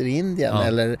hindu-nationalister i Indien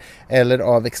eller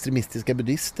av extremistiska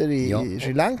buddhister i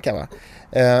Sri Lanka. Va?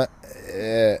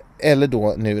 Eller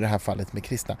då nu i det här fallet med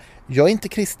kristna. Jag är inte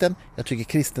kristen, jag tycker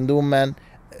kristendomen,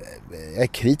 jag är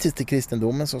kritisk till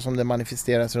kristendomen så som det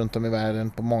manifesteras runt om i världen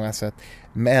på många sätt,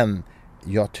 men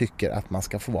jag tycker att man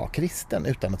ska få vara kristen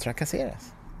utan att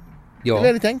trakasseras. Ja, det är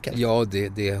väldigt enkelt. Ja,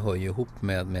 det hör ju ihop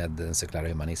med den sekulära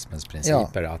humanismens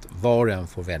principer, att var och en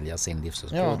får välja sin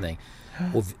livsåskådning.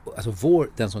 Och alltså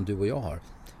den som du och jag har,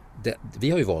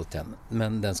 vi har ju valt den,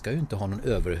 men den ska ju inte ha någon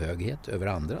överhöghet över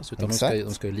andras, utan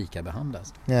de ska ju lika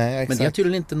behandlas. Ja, exakt. Men det har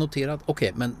tydligen inte noterat.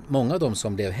 Okej, men många av dem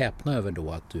som blev häpna över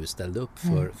då att du ställde upp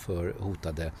för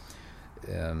hotade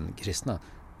kristna,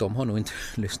 de har nog inte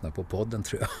lyssnat på podden,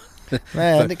 tror jag.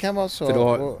 Nej, det kan vara så.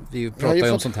 För vi pratar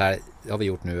ju om sånt här, har vi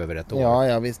gjort nu över ett år.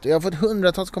 Ja, visst. Jag har fått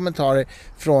hundratals kommentarer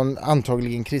från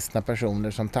antagligen kristna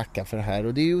personer som tackar för det här.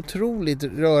 Och det är ju otroligt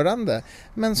rörande.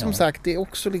 Men som sagt, det är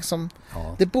också liksom,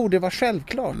 det borde vara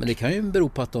självklart. Men det kan ju bero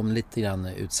på att de är lite grann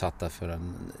utsatta för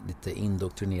en lite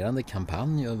indoktrinerande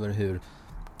kampanj över hur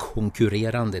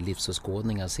konkurrerande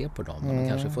livsåskådningar ser på dem. De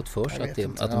kanske fått för sig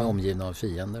att de är omgivna av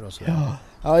fiender och så.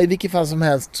 Ja, i vilket fall som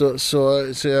helst så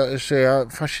är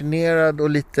jag fascinerad och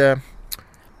lite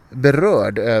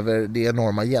berörd över det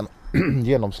enorma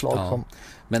genomslag som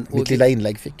mitt lilla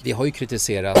inlägg fick. Vi har ju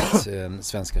kritiserat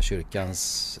Svenska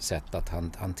kyrkans sätt att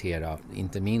hantera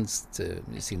inte minst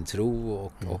sin tro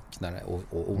och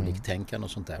oliktänkande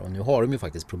och sånt där. Och nu har de ju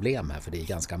faktiskt problem här, för det är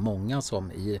ganska många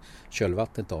som i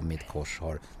kölvattnet av Mitt kors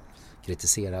har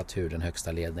kritiserat hur den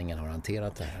högsta ledningen har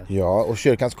hanterat det här. Ja, och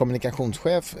kyrkans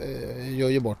kommunikationschef gör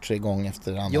ju bort sig gång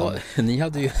efter annan. Ja, ni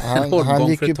hade ju han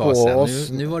gick för ju ett tag på sedan. oss.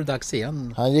 Nu var det dags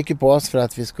igen. Han gick ju på oss för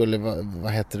att vi skulle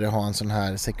ha en sån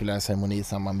här sekulär ceremoni i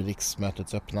samband med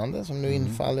riksmötets öppnande som nu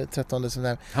infaller 13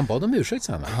 december. Han bad om ursäkt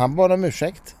sen. Han bad om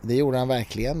ursäkt. Det gjorde han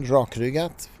verkligen,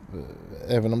 rakryggat,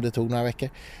 även om det tog några veckor.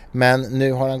 Men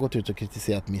nu har han gått ut och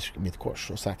kritiserat mitt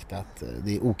kors och sagt att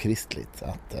det är okristligt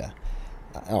att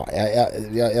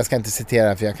jag ska inte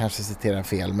citera för jag kanske citerar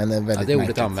fel, men det är väldigt det ordet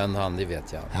märkligt. använde han, det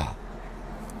vet jag. Ja.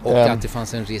 Och att det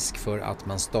fanns en risk för att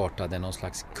man startade någon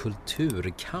slags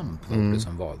kulturkamp var det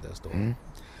som valdes då.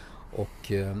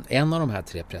 Och en av de här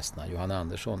 3 prästerna, Johanna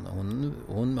Andersson,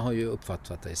 hon har ju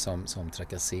uppfattat det som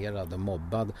trakasserad och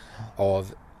mobbad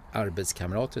av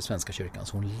arbetskamrater i Svenska kyrkan.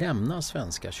 Så hon lämnar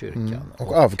Svenska kyrkan.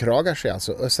 Och avkragar sig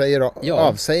alltså och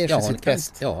avsäger sig sitt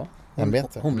präst. Ja,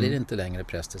 hon blir inte längre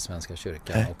präst i Svenska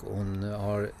kyrkan. Och hon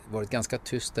har varit ganska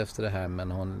tyst efter det här,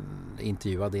 men hon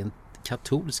intervjuade i en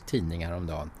katolsk tidning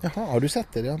häromdagen. Jaha, har du sett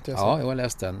det? Det har inte jag sett. Ja, jag har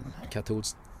läst den.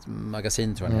 Katolskt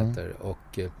magasin tror jag den heter.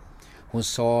 Och hon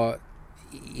sa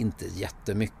inte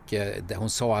jättemycket. Hon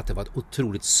sa att det var ett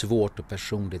otroligt svårt och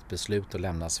personligt beslut att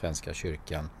lämna Svenska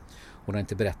kyrkan. Hon har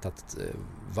inte berättat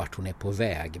vart hon är på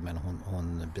väg, men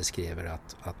hon beskriver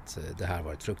att det här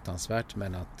varit fruktansvärt,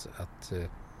 men att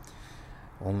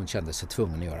hon kände sig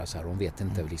tvungen att göra så här. Hon vet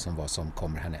inte liksom vad som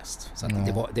kommer härnäst. Så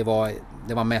att det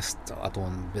var mest att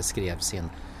hon beskrev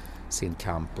sin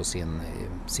kamp och sin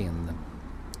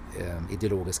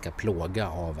ideologiska plåga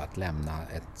av att lämna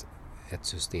ett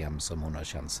system som hon har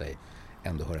känt sig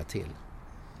ändå höra till.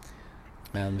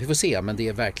 Men vi får se, men det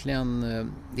är verkligen,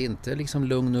 det är inte liksom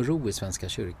lugn och ro i Svenska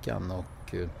kyrkan,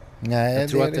 och jag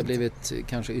tror att det har blivit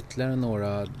kanske ytterligare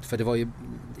några, för det var ju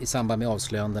i samband med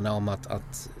avslöjandena om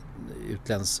att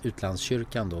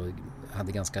utlandskyrkan då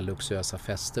hade ganska luxuösa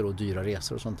fester och dyra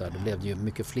resor och sånt där. Det blev ju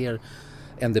mycket fler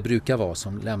än det brukar vara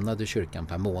som lämnade kyrkan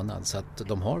per månad, så att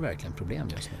de har verkligen problem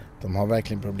just nu. De har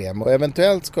verkligen problem, och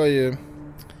eventuellt ska ju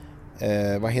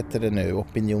vad heter det nu,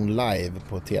 Opinion Live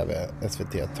på TV,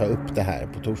 SVT, ta upp det här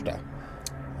på torsdag.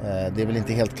 Det är väl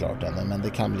inte helt klart än, men det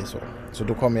kan bli så. Så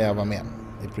då kommer jag vara med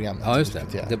i programmet. Ja, just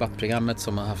det. Debattprogrammet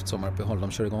som har haft sommaruppehåll,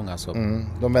 de kör igång alltså.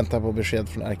 De väntar på besked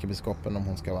från ärkebiskopen om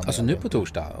hon ska vara med. Alltså nu på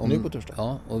torsdag? Nu på torsdag.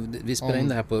 Ja, och vi spelar in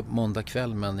det här på måndag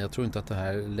kväll, men jag tror inte att det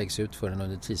här läggs ut förrän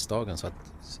under tisdagen, så att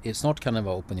snart kan det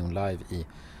vara Opinion Live i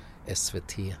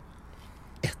SVT 1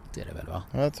 är det väl, va?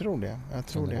 Ja, jag tror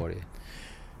det.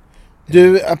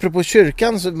 Du, apropå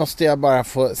kyrkan så måste jag bara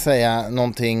få säga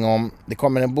någonting om, det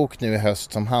kommer en bok nu i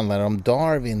höst som handlar om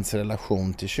Darwins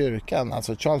relation till kyrkan,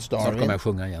 alltså Charles Darwin. Snart kommer jag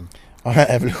sjunga igen.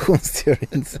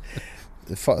 Evolutionsteorins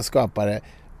skapare.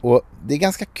 Och det är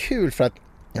ganska kul för att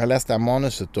jag läste det här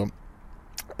manuset och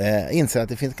inser att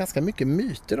det finns ganska mycket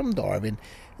myter om Darwin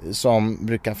som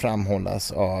brukar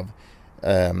framhållas av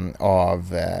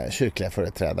kyrkliga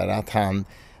företrädare,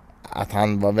 att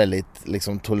han var väldigt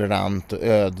liksom tolerant och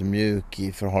ödmjuk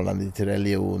i förhållande till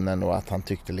religionen, och att han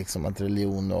tyckte liksom att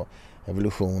religion och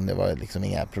evolution, det var liksom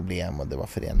inga problem och det var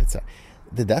förenligt. Så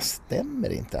det där stämmer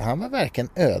inte. Han var varken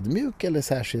ödmjuk eller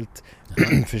särskilt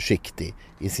försiktig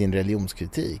i sin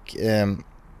religionskritik.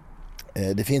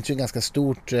 Det finns ju ganska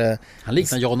stort... Han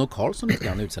liknar Jan och Karlsson lite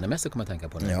grann, utseendemässigt kommer jag tänka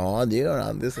på nu. Ja, det gör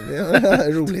han. Det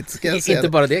är roligt, ska jag säga. Inte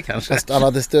bara det kanske. Fast han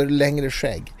hade längre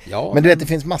skägg. Ja, men du vet, det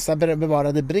finns massa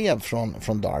bevarade brev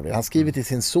från Darwin. Han skriver till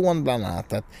sin son bland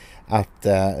annat att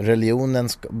religionen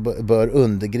bör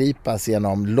undergripas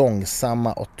genom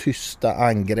långsamma och tysta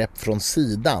angrepp från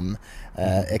sidan.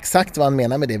 Exakt vad han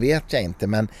menar med det vet jag inte,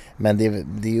 men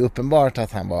det är uppenbart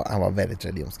att han var väldigt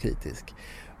religionskritisk.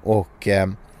 Och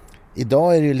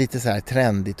idag är det ju lite så här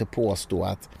trendigt att påstå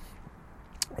att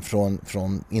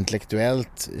från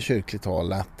intellektuellt kyrkligt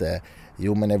håll att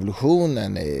men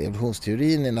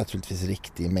evolutionsteorin är naturligtvis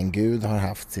riktig, men Gud har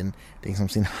haft sin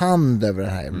hand över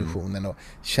den här evolutionen och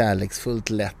kärleksfullt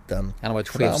lett den. Han har varit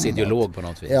chefsideolog på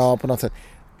något vis. Ja, på något sätt.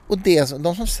 Och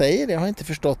de som säger det har inte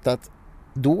förstått att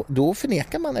då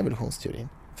förnekar man evolutionsteorin.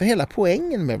 För hela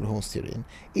poängen med evolutionsteorin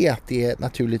är att det är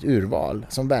naturligt urval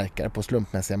som verkar på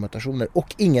slumpmässiga mutationer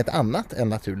och inget annat än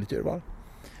naturligt urval.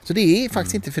 Så det är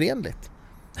faktiskt inte förenligt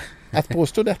att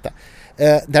påstå detta.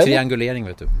 Triangulering,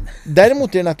 vet du.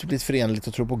 Däremot är det naturligtvis förenligt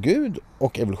att tro på Gud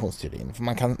och evolutionsteorin. För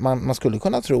man skulle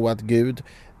kunna tro att Gud,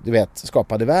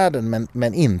 skapade världen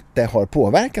men inte har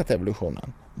påverkat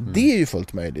evolutionen. Det är ju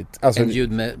fullt möjligt. Alltså, en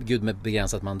gud med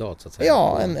begränsat mandat, så att säga.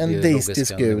 Ja, en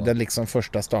deistisk gud, en liksom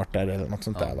första startare eller något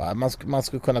sånt där. Va? Man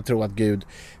skulle kunna tro att Gud,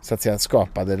 så att säga,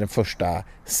 skapade den första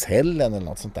cellen eller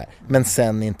något sånt där. Men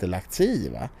sen inte lagt sig i,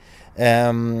 va?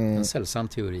 En sällsam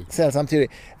teori.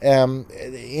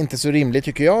 Inte så rimligt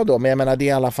tycker jag då, men jag menar det är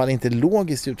i alla fall inte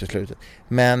logiskt uteslutet.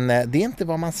 Men det är inte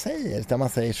vad man säger, utan man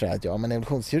säger så här att men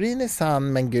evolutionsteorin är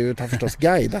sann, men Gud har förstås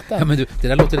guidat den. Ja, men det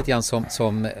där låter lite grann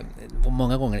som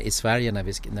många gånger i Sverige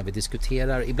när vi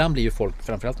diskuterar. Ibland blir ju folk,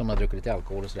 framförallt om man dricker lite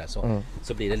alkohol och sådär,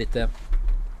 så blir det lite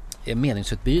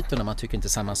meningsutbyten och man tycker inte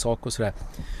samma sak och sådär.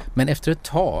 Men efter ett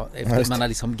tag, efter man har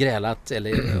liksom grälat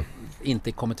eller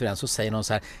inte kommit överens, så säger någon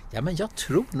så här: ja, men jag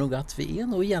tror nog att vi är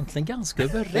nog egentligen ganska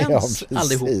överens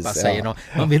allihopa, säger någon.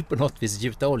 Man vill på något vis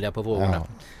gjuta olja på vågorna. Ja.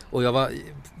 Och jag var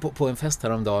på en fest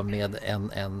häromdagen med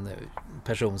en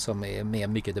person som är med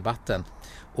mycket i debatten.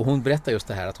 Och hon berättade just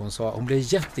det här att hon blev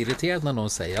jätteirriterad när någon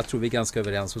säger: jag tror vi är ganska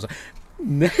överens. Och så: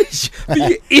 nej, vi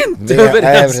är inte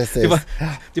överens.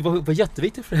 Det var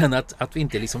jätteviktigt för henne att vi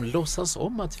inte liksom låtsas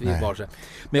om att vi var så.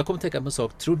 Men jag kommer att tänka på en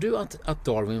sak. Tror du att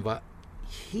Darwin var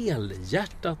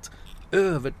helhjärtat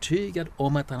övertygad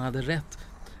om att han hade rätt?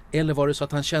 Eller var det så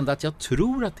att han kände att jag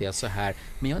tror att det är så här,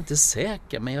 men jag är inte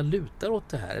säker, men jag lutar åt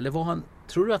det här? Eller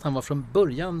tror du att han var från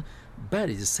början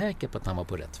bergsäker på att han var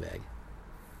på rätt väg?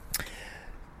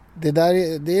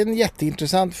 Det är en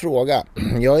jätteintressant fråga.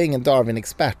 Jag är ingen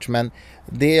Darwin-expert, men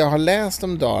det jag har läst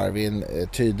om Darwin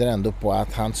tyder ändå på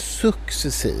att han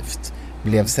successivt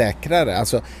blev säkrare.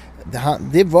 Alltså,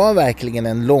 det var verkligen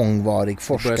en långvarig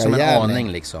forskargärning. Som en aning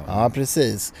liksom. Ja,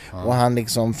 precis. Ja. Och han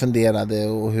liksom funderade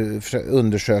och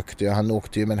undersökte. Och han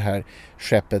åkte ju med det här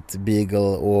skeppet Beagle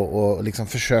och liksom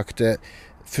försökte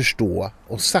förstå,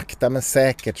 och sakta men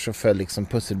säkert så föll liksom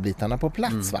pusselbitarna på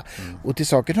plats. Va? Och till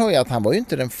saken hör jag att han var ju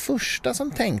inte den första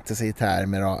som tänkte sig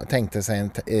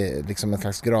liksom en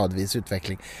slags gradvis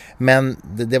utveckling, men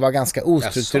det var ganska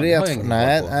ostrukturerat.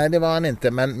 Nej, det var han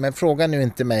inte, men fråga nu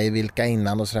inte mig vilka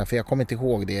innan och sådär, för jag kommer inte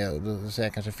ihåg det, och då säger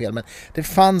jag kanske fel, men det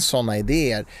fanns sådana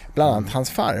idéer. Bland annat hans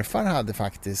farfar hade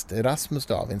faktiskt, Erasmus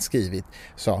Darwin, skrivit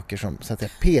saker som så att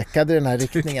jag pekade i den här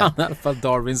riktningen. Du kan i alla fall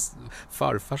Darwins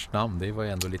farfars namn, det var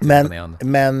ändå lite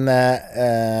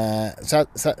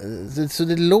så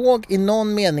det låg i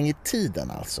någon mening i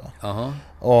tiden alltså. Jaha,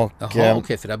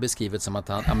 okej, för det har beskrivits som att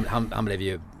han blev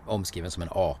ju omskriven som en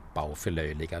apa och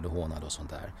förlöjligad och hånad och sånt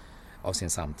där av sin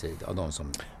samtid, av de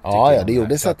som det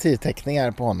gjorde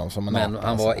satirteckningar på honom som en men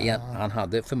apa. Han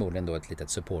hade förmodligen då ett litet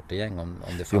supportergäng om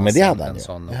det fanns. Jo, men det hade han ju.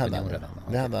 Sån redan.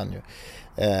 Det hade han ju.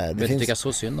 Du tycker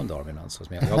så synd om Darwin alltså,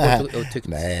 som jag har gått och tyckt.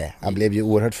 Nej, han blev ju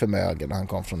oerhört förmögen och han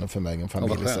kom från en förmögen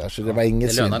familj, så det var inget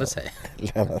det lönade sig.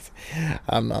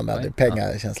 Han hade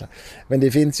pengakänsla. Men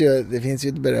det finns ju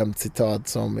ett berömt citat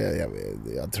som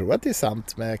jag tror att det är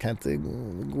sant, men jag kan inte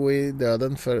gå i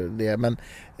döden för det, men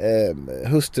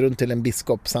hustrun till en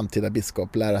biskop, samtida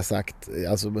biskop, lär ha sagt,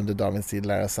 alltså under Darwins tid,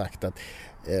 lär ha sagt att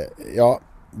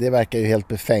det verkar ju helt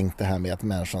befängt det här med att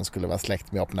människan skulle vara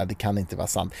släkt med aporna. Det kan inte vara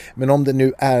sant. Men om det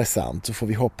nu är sant så får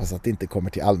vi hoppas att det inte kommer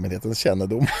till allmänhetens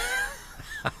kännedom.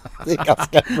 Det är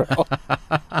ganska bra.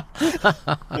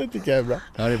 Det tycker jag är bra.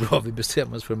 Ja, det är bra. Vi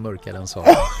bestämmer oss för att mörka den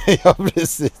saken. Ja,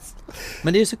 precis.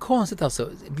 Men det är ju så konstigt alltså.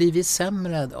 Blir vi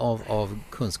sämre av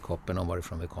kunskapen om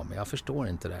varifrån vi kommer? Jag förstår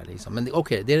inte det här liksom. Men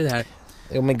okej, det är det här.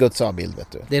 Jo, men Guds avbild,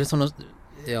 vet du. Det är som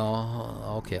ja,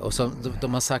 okej. Och så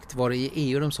de har sagt, var det i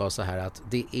EU de sa så här, att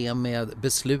det är med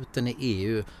besluten i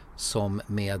EU som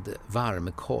med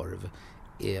varmkorv.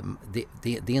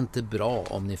 Det är inte bra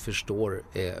om ni förstår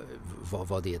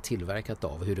vad det är tillverkat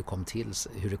av, hur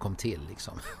det kom till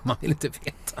liksom. Man vill inte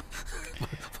veta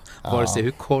vare sig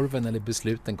hur korven eller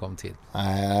besluten kom till.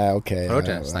 Okej. Har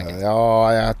du hört det snacket?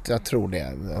 Ja, jag tror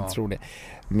det. Tror det.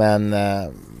 Men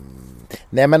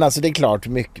nej, men alltså det är klart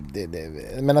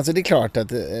men alltså det är klart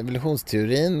att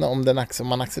evolutionsteorin, om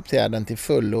man accepterar den till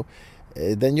fullo,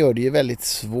 den gör det ju väldigt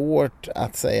svårt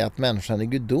att säga att människan är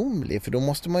gudomlig, för då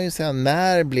måste man ju säga,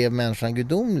 när blev människan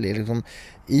gudomlig? Liksom,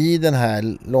 i den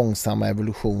här långsamma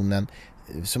evolutionen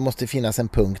så måste det finnas en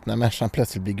punkt när människan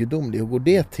plötsligt blir gudomlig. Hur går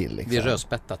det till? Liksom? Det är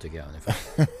rödspätta tycker jag ungefär.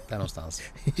 Där någonstans.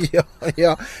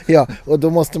 Ja, och då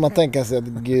måste man tänka sig att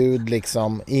Gud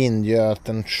liksom ingöt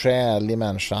en själ i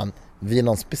människan vid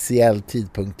någon speciell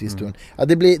tidpunkt i historien. Ja,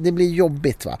 det blir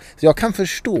jobbigt, va? Så jag kan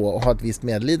förstå och ha ett visst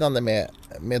medlidande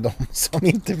med de som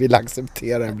inte vill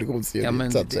acceptera evolutionsteorin. Ja,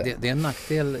 men det är en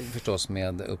nackdel förstås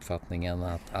med uppfattningen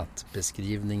att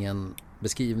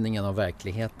beskrivningen av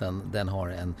verkligheten, den har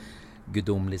en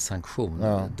gudomlig sanktion.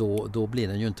 Ja. Då blir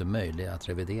den ju inte möjlig att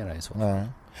revidera i så fall. Ja.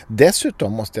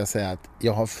 Dessutom måste jag säga att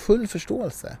jag har full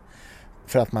förståelse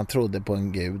för att man trodde på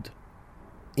en gud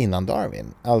innan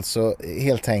Darwin. Alltså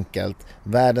helt enkelt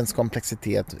världens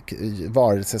komplexitet,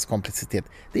 varelses komplexitet.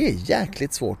 Det är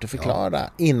jäkligt svårt att förklara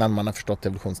innan man har förstått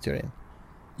evolutionsteorin.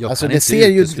 Jag alltså kan det inte ser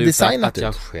ju utesluta designat att jag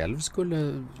ut. själv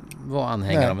skulle vara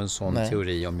anhängare av en sån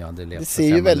teori om jag hade levt Det för ser ju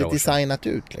 500 väldigt år sedan. designat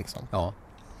ut liksom. Ja.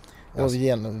 Och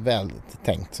väl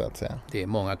tänkt så att säga. Det är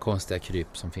många konstiga kryp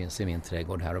som finns i min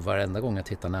trädgård här och varenda gång jag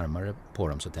tittar närmare på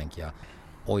dem så tänker jag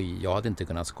oj, jag hade inte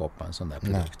kunnat skapa en sån där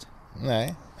produkt.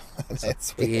 Nej.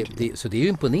 Så det är ju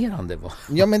imponerande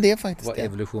ja, men det är faktiskt vad det.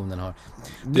 Evolutionen har.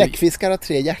 Bläckfiskar har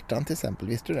 3 hjärtan till exempel,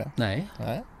 visste du det? Nej.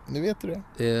 Nej, nu vet du det.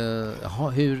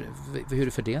 Hur är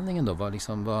fördelningen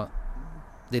då?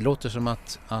 Det låter som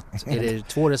att är det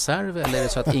 2 reserver eller är det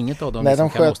så att inget av dem Nej, de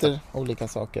kan sköter olika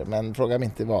saker, men fråga mig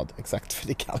inte vad exakt, för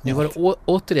det kan nu var det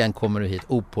återigen kommer du hit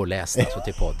opåläst alltså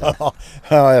till podden.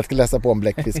 Ja, jag ska läsa på om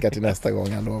bläckfiskar till nästa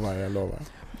gång, jag lovar.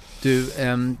 Du,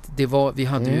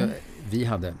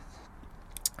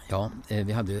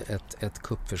 vi hade ett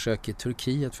kuppförsök i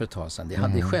Turkiet för ett tag sedan.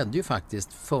 Det skedde ju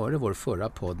faktiskt före vår förra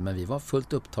podd, men vi var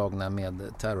fullt upptagna med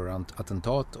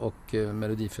terrorattentat och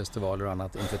melodifestivaler och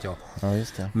annat, inte vet jag. Ja,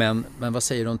 just det. Men vad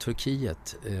säger du om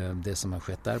Turkiet, det som har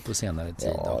skett där på senare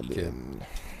tid? Ja, det är en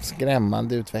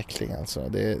skrämmande utveckling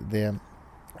alltså.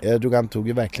 Erdogan tog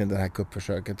ju verkligen det här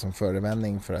kuppförsöket som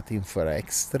förevändning för att införa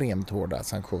extremt hårda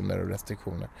sanktioner och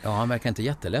restriktioner. Ja, han verkar inte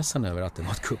jätteledsen över att det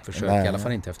var ett kuppförsök, i alla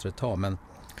fall inte efter ett tag, men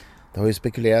det har ju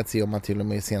spekulerats i om man till och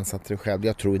med iscensatte det själv.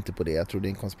 Jag tror inte på det. Jag tror det är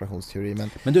en konspirationsteori. Men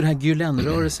du, den här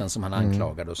Gülen-rörelsen som han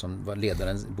anklagade och som var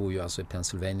ledaren, bor ju alltså i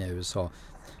Pennsylvania i USA.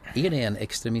 Är det en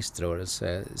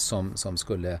extremiströrelse som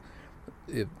skulle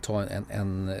ta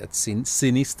ett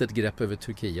sinistert grepp över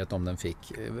Turkiet om den fick?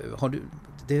 Har du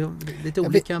det är lite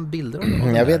olika bilder om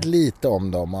dem? Jag vet lite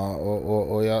om dem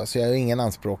så jag har ingen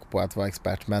anspråk på att vara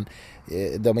expert, men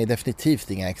de är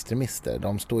definitivt inga extremister.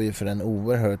 De står ju för en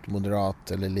oerhört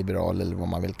moderat eller liberal eller vad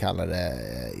man vill kalla det,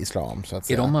 islam så att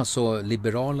säga. Är de alltså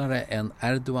liberalare än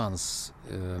Erdogans?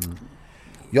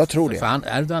 Jag tror det. För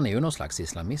Erdogan är ju någon slags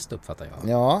islamist, uppfattar jag.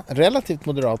 Ja, relativt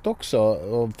moderat också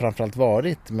och framförallt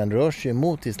varit, men rör sig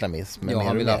emot islamism.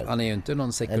 Ja, han är ju inte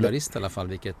någon sekularist i alla fall,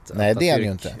 vilket nej, det är han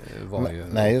ju inte.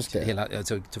 Nej, just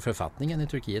det. Författningen i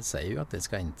Turkiet säger ju att det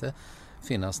ska inte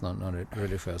finnas någon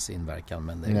religiös inverkan,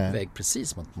 men det är väg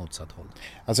precis mot motsatt håll.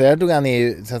 Alltså Erdogan är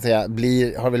ju, så att säga,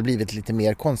 har väl blivit lite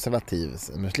mer konservativ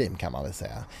muslim kan man väl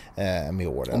säga med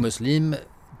åren. Och muslim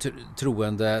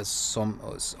troende som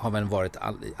har väl varit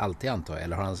alltid, antar jag,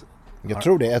 eller har han? Jag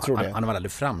tror det. Han har väl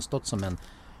aldrig framstått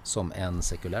som en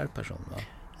sekulär person, va?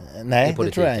 Nej,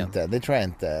 det tror jag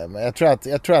inte.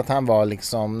 Jag tror att han var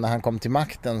liksom, när han kom till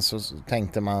makten så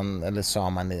tänkte man, eller sa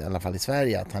man i alla fall i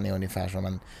Sverige, att han är ungefär som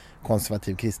en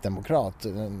konservativ kristdemokrat.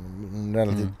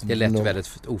 Det lät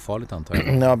väldigt ofarligt, antar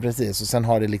jag. Ja, precis. Och sen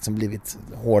har det liksom blivit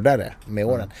hårdare med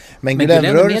åren. Men Gülen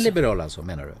är mer liberal alltså,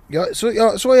 menar du? Ja,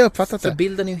 så har jag uppfattat det. För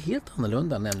bilden är ju helt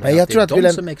annorlunda, nämligen jag att tror det är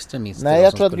de som är extremister. Nej,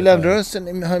 jag tror att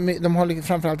Gülen-rörelsen, de har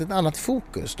framförallt ett annat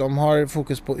fokus. De har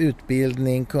fokus på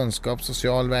utbildning, kunskap,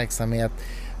 social verksamhet.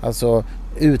 Alltså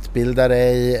utbilda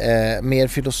dig, mer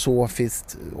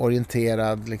filosofiskt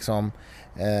orienterad liksom.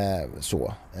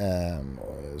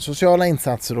 Sociala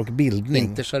insatser och bildning.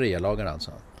 Inte sharia-lagar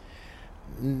alltså?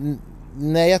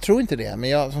 Nej, jag tror inte det. Men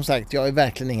jag är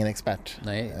verkligen ingen expert.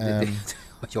 Nej,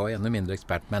 jag är ännu mindre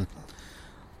expert, men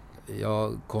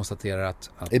jag konstaterar att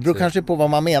det beror kanske på vad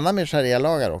man menar med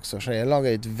sharia-lagar också.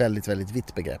 Sharia-lagar är ett väldigt, väldigt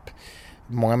vitt begrepp.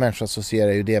 Många människor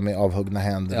associerar ju det med avhuggna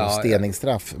händer och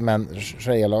steningsstraff. Men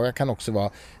sharia-lagar kan också vara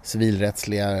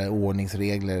civilrättsliga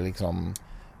ordningsregler liksom.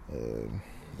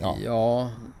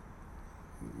 Ja,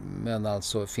 men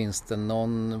alltså finns det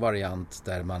någon variant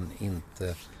där man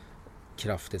inte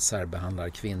kraftigt särbehandlar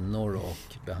kvinnor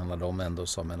och behandlar dem ändå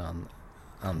som en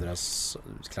andras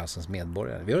klassens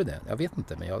medborgare? Gör det? Jag vet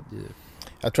inte, men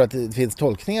jag tror att det finns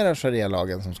tolkningar av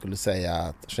sharia-lagarna som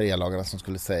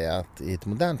skulle säga att i ett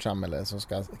modernt samhälle så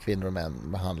ska kvinnor och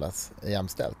män behandlas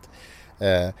jämställt.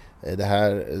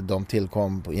 De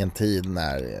tillkom i en tid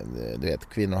när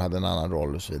kvinnor hade en annan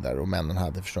roll och så vidare, och männen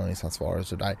hade försörjningsansvar och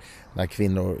så där. När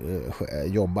kvinnor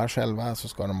jobbar själva så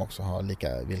ska de också ha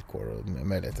lika villkor och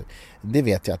möjligheter. Det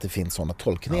vet jag att det finns sådana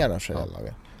tolkningar av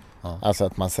sharia-lagar. Ja. Alltså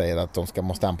att man säger att de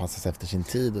måste anpassas efter sin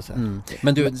tid och så.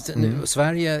 Men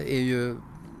Sverige är ju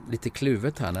lite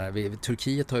kluvet här.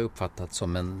 Turkiet har ju uppfattats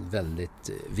som en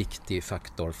väldigt viktig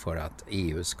faktor för att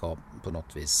EU ska på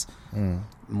något vis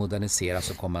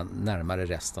moderniseras och komma närmare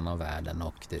resten av världen,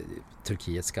 och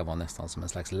Turkiet ska vara nästan som en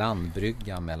slags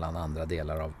landbrygga mellan andra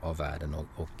delar av världen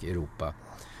och Europa.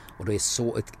 Och det är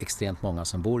så extremt många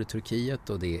som bor i Turkiet,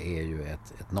 och det är ju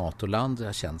ett NATO-land.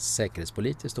 Det känns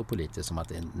säkerhetspolitiskt och politiskt som att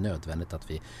det är nödvändigt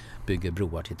att vi bygger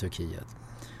broar till Turkiet.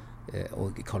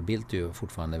 Och Carl Bildt är ju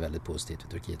fortfarande väldigt positiv till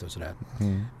Turkiet och sådär.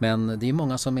 Men det är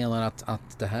många som menar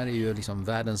att det här är ju liksom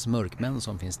världens mörkmän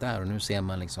som finns där och nu ser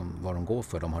man liksom vad de går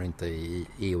för. De har inte i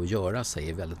EU att göra,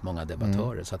 säger väldigt många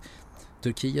debattörer. Så att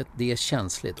Turkiet, det är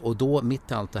känsligt. Och då,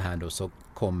 mitt i allt det här då, så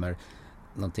kommer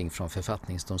någonting från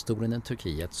författningsdomstolen i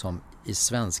Turkiet som i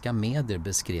svenska medier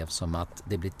beskrevs som att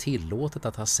det blir tillåtet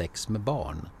att ha sex med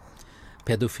barn.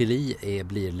 Pedofili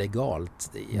blir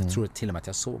legalt. Jag tror till och med att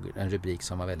jag såg en rubrik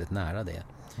som var väldigt nära det.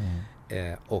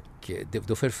 Och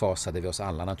då förfasade vi oss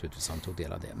alla naturligtvis som tog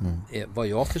del av det. Vad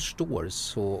jag förstår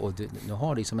så, och nu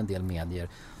har liksom en del medier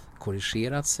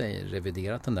korrigerat sig,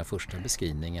 reviderat den där första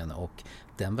beskrivningen och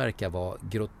den verkar vara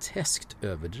groteskt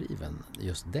överdriven,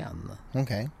 just den.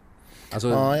 Okej. Alltså,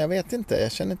 ja, jag vet inte.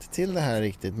 Jag känner inte till det här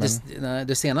riktigt. Men...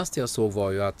 Det senaste jag såg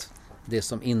var ju att det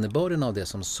som innebörden av det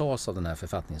som sades av den här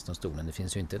författningsdomstolen, det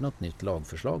finns ju inte något nytt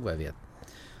lagförslag vad jag vet.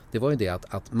 Det var ju det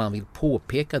att man vill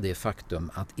påpeka det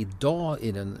faktum att idag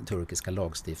i den turkiska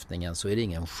lagstiftningen så är det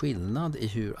ingen skillnad i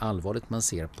hur allvarligt man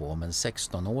ser på om en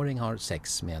 16-åring har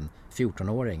sex med en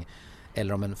 14-åring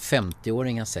eller om en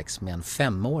 50-åring har sex med en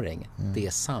 5-åring. Det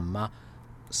är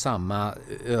samma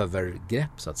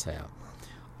övergrepp så att säga.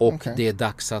 Och det är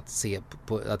dags att se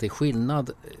på att det är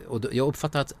skillnad. Och jag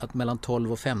uppfattar att mellan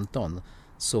 12 och 15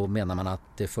 så menar man att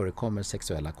det förekommer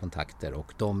sexuella kontakter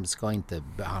och de ska inte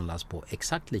behandlas på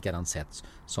exakt likadant sätt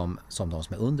som de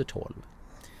som är under 12.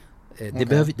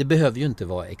 Det behöver ju inte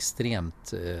vara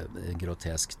extremt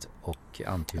groteskt och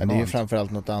antihumant. Det är ju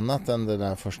framförallt något annat än det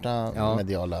där första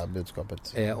mediala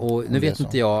budskapet. Och nu vet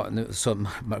inte jag, som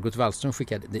Margot Wallström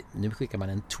nu skickar man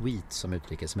en tweet som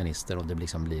utrikesminister och det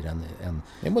liksom blir en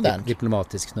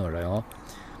diplomatisk snurra.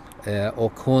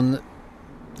 Och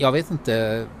jag vet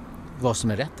inte vad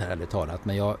som är rätt här eller talat,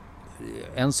 men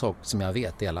en sak som jag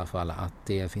vet i alla fall att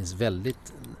det finns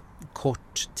väldigt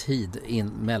kort tid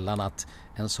mellan att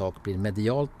en sak blir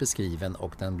medialt beskriven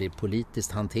och den blir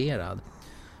politiskt hanterad.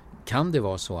 Kan det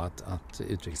vara så att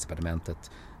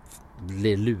Utrikesdepartementet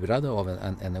blir lurade av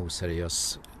en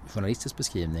oseriös journalistisk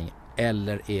beskrivning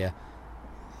eller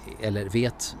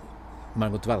vet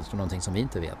Margot Wallström någonting som vi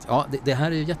inte vet? Ja, det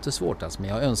här är ju jättesvårt alltså, men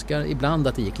jag önskar ibland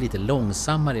att det gick lite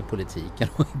långsammare i politiken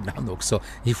och ibland också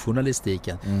i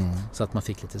journalistiken så att man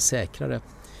fick lite säkrare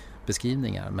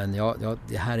beskrivningar. Men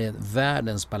det här är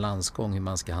världens balansgång hur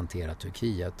man ska hantera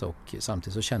Turkiet och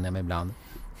samtidigt så känner jag mig ibland,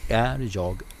 är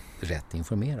jag rätt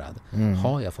informerad?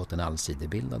 Har jag fått en allsidig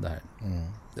bild av det här?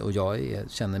 Och jag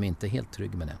känner mig inte helt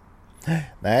trygg med det.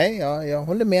 Nej, jag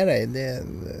håller med dig.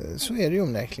 Så är det ju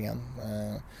onekligen.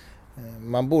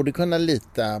 Man borde kunna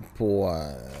lita på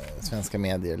svenska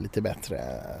medier lite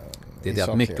bättre. Det är det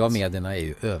att mycket av medierna är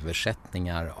ju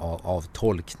översättningar av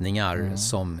tolkningar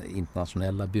som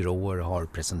internationella byråer har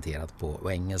presenterat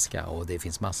på engelska och det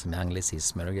finns massor med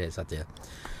anglicismer och grejer. Så att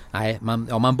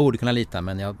man borde kunna lita,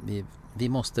 men vi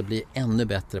måste bli ännu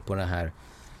bättre på det här,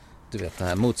 den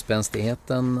här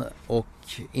motspänstigheten och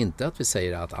inte att vi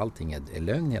säger att allting är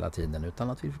lögn hela tiden utan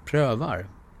att vi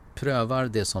prövar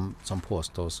det som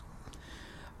påstås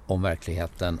om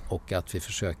verkligheten och att vi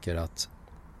försöker att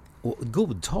och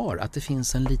godtar att det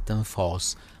finns en liten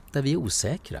fas där vi är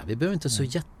osäkra. Vi behöver inte så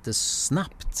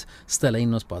jättesnabbt ställa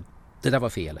in oss på att det där var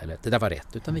fel eller det där var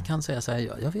rätt. Utan vi kan säga så här,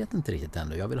 jag vet inte riktigt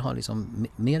ännu. Jag vill ha liksom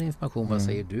mer information. Vad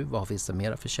säger du? Vad finns det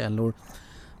mera för källor?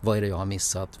 Vad är det jag har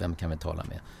missat? Vem kan vi tala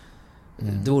med?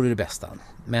 Det vore det bästa.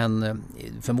 Men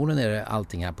förmodligen är det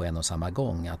allting här på en och samma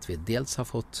gång. Att vi dels har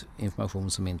fått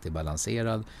information som inte är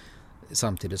balanserad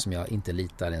samtidigt som jag inte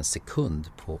litar en sekund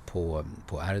på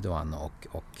Erdogan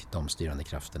och de styrande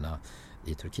krafterna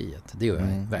i Turkiet. Det gör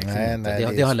jag verkligen inte. Det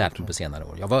har jag lärt mig på senare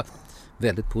år. Jag var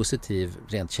väldigt positiv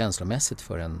rent känslomässigt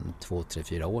för 2, 3,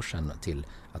 4 år sedan till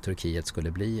att Turkiet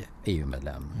skulle bli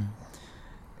EU-medlem.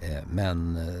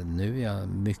 Men nu är jag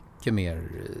mycket mer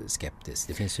skeptisk.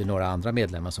 Det finns ju några andra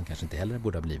medlemmar som kanske inte heller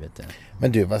borde ha blivit det.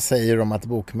 Men du, vad säger du om att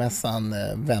bokmässan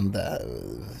vände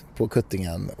på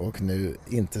kuttingen och nu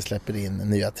inte släpper in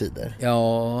nya tider?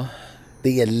 Ja.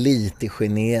 Det är lite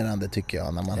generande tycker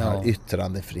jag när man har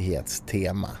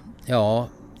yttrandefrihetstema. Ja,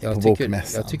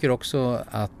 jag tycker också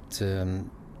att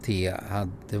det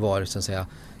hade varit så att säga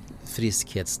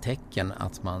friskhetstecken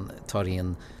att man tar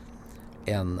in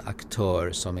en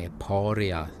aktör som är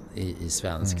paria i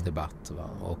svensk debatt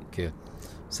och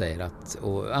säger att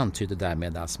och antyder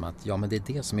därmed alltså att men det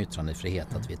är det som är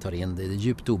yttrandefrihet att vi tar in det är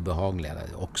djupt obehagliga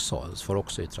också får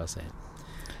också yttra sig.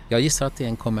 Jag gissar att det är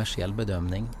en kommersiell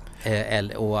bedömning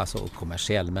och alltså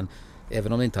kommersiell men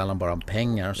även om det inte handlar bara om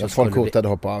pengar så skulle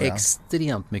det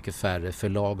extremt mycket färre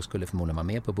förlag skulle förmodligen vara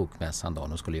med på bokmässan då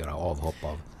och skulle göra avhopp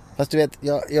av. Fast du vet,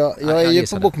 jag är ju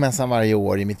på bokmässan varje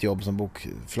år i mitt jobb som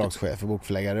förlagschef och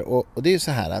bokförläggare. Och det är ju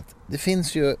så här att det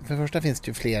finns ju, för det första finns det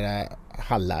ju flera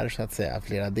hallar så att säga,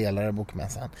 flera delar av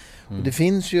bokmässan. Och det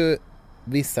finns ju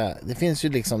det finns ju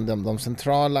liksom de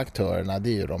centrala aktörerna, det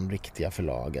är ju de riktiga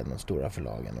förlagen, de stora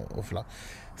förlagen och förlag.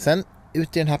 Sen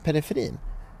ute i den här periferin,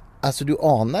 alltså du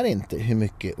anar inte hur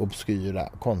mycket obskyra,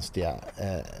 konstiga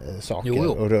saker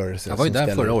och rörelser. Jag var ju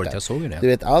där förra året, där. Jag såg ju det. Du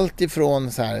vet, allt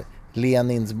ifrån så här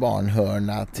Lenins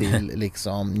barnhörna till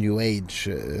liksom New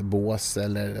Age-bås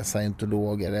eller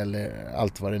scientologer eller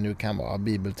allt vad det nu kan vara,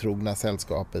 bibeltrogna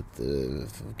sällskapet,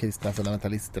 kristna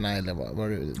fundamentalisterna eller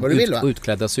vad du vill, va?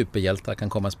 Utklädda superhjältar kan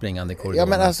komma springande i korridoren.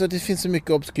 Ja, men alltså det finns så mycket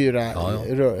obskyra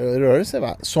rörelser,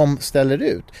 va, som ställer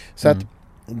ut. Så att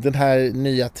den här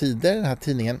Nya Tider, den här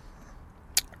tidningen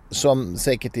som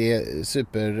säkert är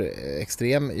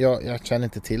superextrem, jag känner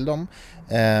inte till dem,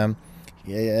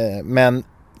 men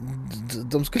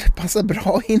de skulle passa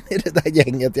bra in i det där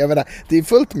gänget. Jag menar, det är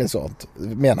fullt med sånt,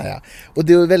 menar jag. Och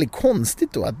det är väldigt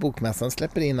konstigt då att bokmässan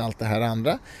släpper in allt det här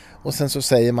andra. Och sen så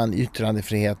säger man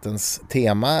yttrandefrihetens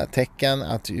tecken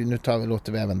att nu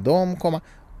låter vi även dem komma.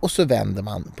 Och så vänder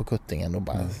man på kuttingen och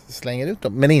bara slänger ut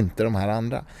dem. Men inte de här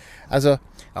andra. Alltså,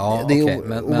 det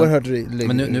är oerhört...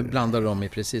 Men nu blandar de i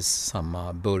precis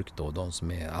samma burk då. De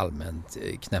som är allmänt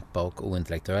knäppa och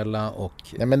ointellektuella. Och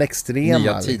men extrema,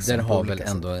 Nya Tider liksom, har väl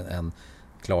ändå en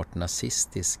klart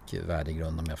nazistisk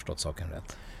värdegrund, om jag har förstått saken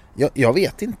rätt. Jag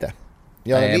vet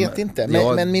inte.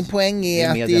 Men min poäng är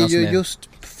att det är ju just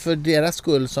för deras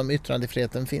skull som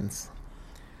yttrandefriheten finns.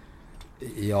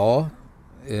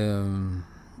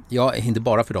 Ja, inte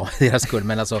bara för dem, deras skull,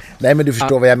 men alltså... Nej, men du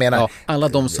förstår vad jag menar. Ja, alla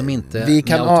de som inte... Vi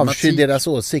kan avsky deras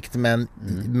åsikt,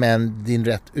 men din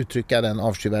rätt uttrycka den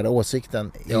avskyvärda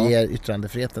åsikten ger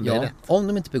yttrandefriheten det rätt. Om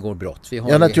de inte begår brott. Vi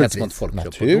har hets mot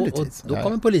folkgrupp. Och då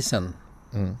kommer polisen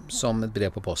som ett brev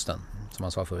på posten, som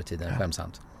man sa förr i tiden,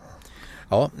 skämsamt.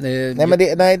 Ja,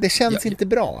 det känns inte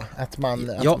bra att man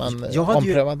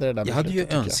omprövade det där. Jag hade ju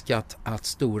önskat att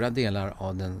stora delar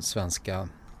av den svenska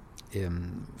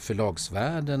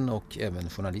förlagsvärlden och även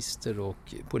journalister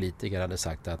och politiker hade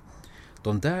sagt att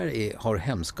de där har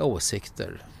hemska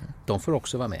åsikter. De får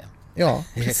också vara med. Ja,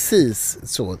 precis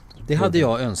så. Det hade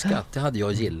jag önskat. Det hade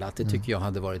jag gillat. Det tycker jag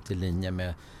hade varit i linje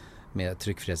med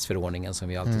tryckfrihetsförordningen som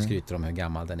vi alltid skryter om hur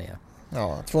gammal den är.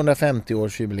 Ja,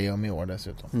 250-årsjubileum i år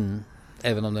dessutom.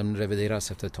 Även om den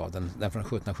revideras efter ett tag. Den från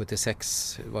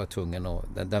 1776 var tvungen och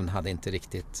den hade inte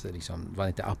riktigt, liksom, var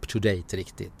inte up to date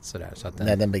riktigt. Sådär, så att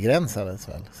den begränsades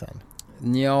väl sen?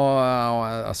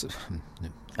 Ja, alltså...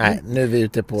 Nu är vi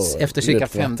ute på efter cirka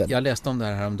 50, jag läste om det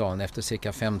här häromdagen. Efter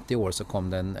cirka 50 år så kom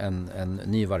det en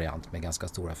ny variant med ganska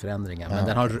stora förändringar. Men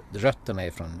den har rötterna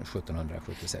är från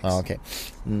 1776. Ja, okej.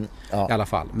 I alla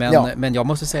fall. Men jag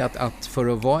måste säga att för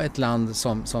att vara ett land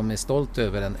som är stolt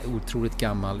över en otroligt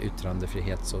gammal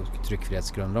yttrandefrihets- och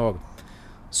tryckfrihetsgrundlag,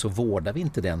 så vårdar vi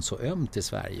inte den så ömt i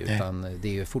Sverige. Utan det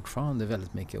är ju fortfarande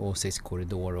väldigt mycket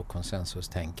åsiktskorridor och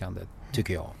konsensustänkande,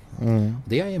 tycker jag.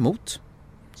 Det är jag emot.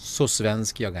 Så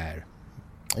svensk jag är.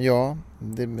 Ja,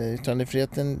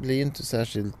 yttrandefriheten blir ju inte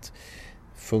särskilt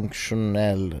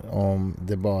funktionell om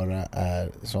det bara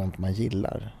är sånt man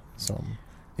gillar som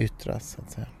yttras, så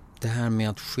att säga. Det här med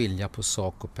att skilja på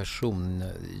sak och person,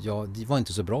 jag var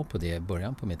inte så bra på det i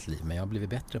början på mitt liv, men jag har blivit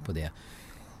bättre på det. Jag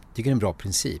tycker det är en bra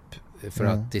princip, för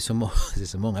att det är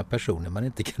så många personer man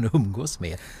inte kan umgås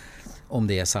med om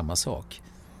det är samma sak.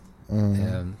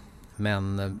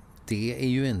 Men det är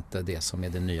ju inte det som är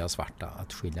det nya svarta,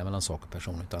 att skilja mellan sak och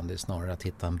person, utan det är snarare att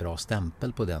hitta en bra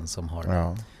stämpel på den som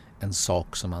har en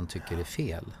sak som man tycker är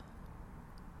fel.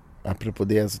 Apropå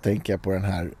det så tänker jag på den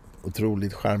här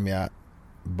otroligt charmiga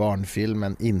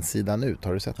barnfilmen Insidan ut.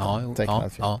 Har du sett den?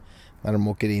 Ja. När de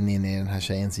åker in i den här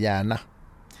tjejens hjärna.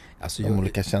 Alltså de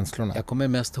olika känslorna. Jag kommer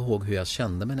mest ihåg hur jag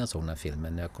kände mig när jag såg den här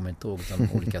filmen. Jag kommer inte ihåg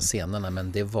de olika scenerna,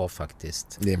 men det var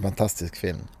faktiskt... Det är en fantastisk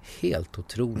film. Helt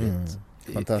otroligt.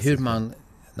 Hur man,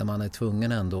 när man är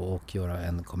tvungen ändå att göra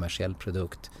en kommersiell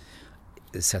produkt,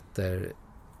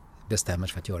 bestämmer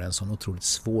sig för att göra en sån otroligt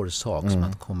svår sak som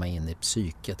att komma in i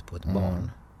psyket på ett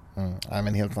barn. Ja,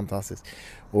 men helt fantastiskt.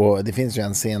 Och det finns ju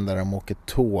en scen där de åker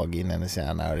tåg in i hennes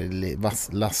hjärna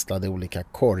och lastade olika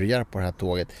korgar på det här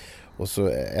tåget. och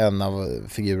så en av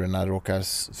figurerna råkar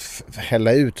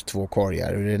hälla ut 2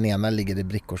 korgar och i den ena ligger det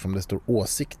brickor som det står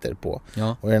åsikter på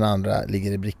och i den andra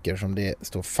ligger det brickor som det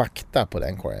står fakta på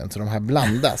den korgen, så de här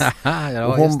blandas.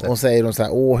 Och hon säger de så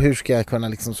här, hur ska jag kunna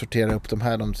liksom sortera upp de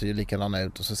här, de ser ju likadana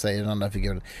ut, och så säger den andra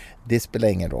figuren, det spelar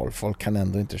ingen roll, folk kan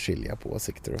ändå inte skilja på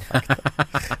åsikter och fakta.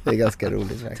 Det är ganska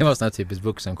roligt faktiskt. Det var sån här typiskt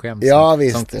vuxenskämt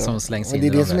som slängs in. Och det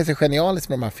är det som är så genialiskt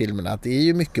med de här filmerna, att det är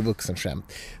ju mycket vuxenskämt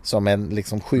som en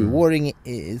liksom 7-åring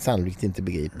sannolikt inte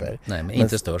begriper. Nej, men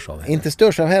inte störs av heller. Inte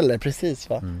störs av heller, precis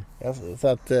va. Så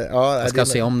att, jag ska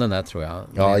se om den där, tror jag.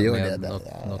 Ja, gör det.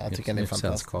 Jag tycker den är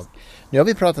fantastisk. Nu har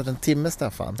vi pratat en timme,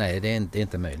 Staffan. Nej, det är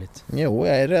inte möjligt. Jo,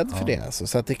 jag är rädd för det alltså.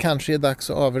 Så att det kanske är dags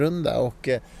att avrunda, och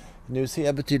nu ser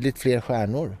jag betydligt fler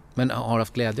stjärnor. Men har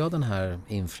haft glädje av den här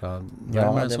infravärmaren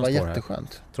Ja, det som var står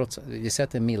jätteskönt. Här? Trots, vi ser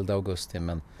att det är milda augusti,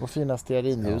 men... Och fina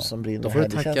stearinljus som brinner. Då får du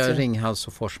tacka Ringhals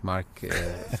och Forsmark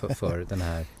för den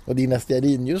här... Och dina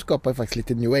stearinljus skapar faktiskt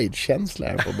lite New Age-känsla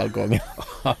här på balkongen.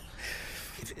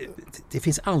 Det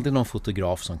finns aldrig någon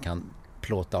fotograf som kan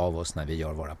plåta av oss när vi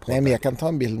gör våra poddar. Nej, men jag kan ta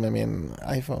en bild med min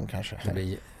iPhone kanske.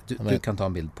 Du kan ta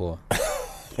en bild på...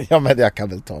 Ja, men jag kan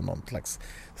väl ta någon slags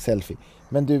selfie.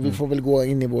 Men du, vi får väl gå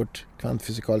in i vårt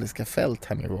kvantfysikaliska fält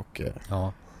här nu och...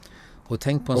 Ja, och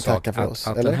tänk på en sak, att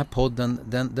den här podden,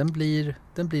 den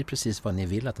blir precis vad ni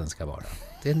vill att den ska vara.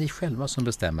 Det är ni själva som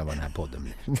bestämmer vad den här podden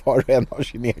blir. Var och en har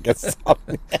sin egen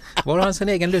sanning. Var och en sin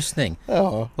egen lyssning.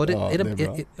 Ja, och det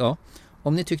är bra.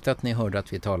 Om ni tyckte att ni hörde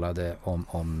att vi talade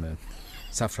om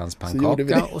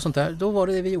saffranspannkaka och sånt där, då var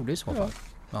det vi gjorde i så fall.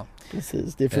 Ja.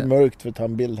 Precis, det är för mörkt för att ta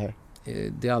en bild här.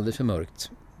 Det är aldrig för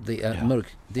mörkt. Det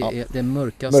är det är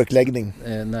mörkast mörkläggning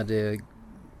när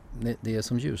det är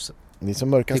som ljus. Det är som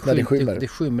mörkast när det skymmer. Det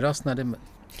skymras när det...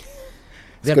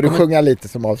 Ska du sjunga lite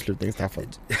som avslutning, Staffan?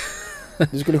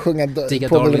 Du skulle sjunga... Digga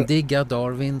Darwin, digga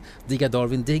Darwin, digga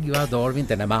Darwin, digga Darwin,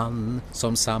 den är man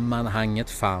som sammanhanget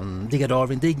fann. Digga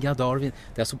Darwin, digga Darwin.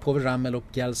 Det är alltså Povel Ramel och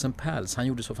Gelsen Pals. Han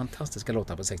gjorde så fantastiska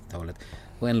låtar på 60-talet.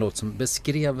 Och en låt som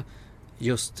beskrev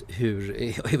just hur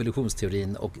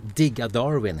evolutionsteorin, och Digga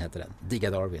Darwin heter den. Digga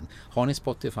Darwin. Har ni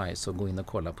Spotify så gå in och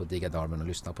kolla på Digga Darwin och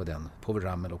lyssna på den. Povel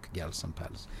Ramel och Gelsen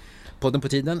Pals. Podden på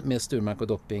tiden med Sturmark och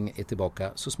Dopping är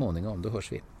tillbaka så småningom. Då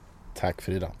hörs vi. Tack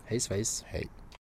för idag. Hej svejs. Hej.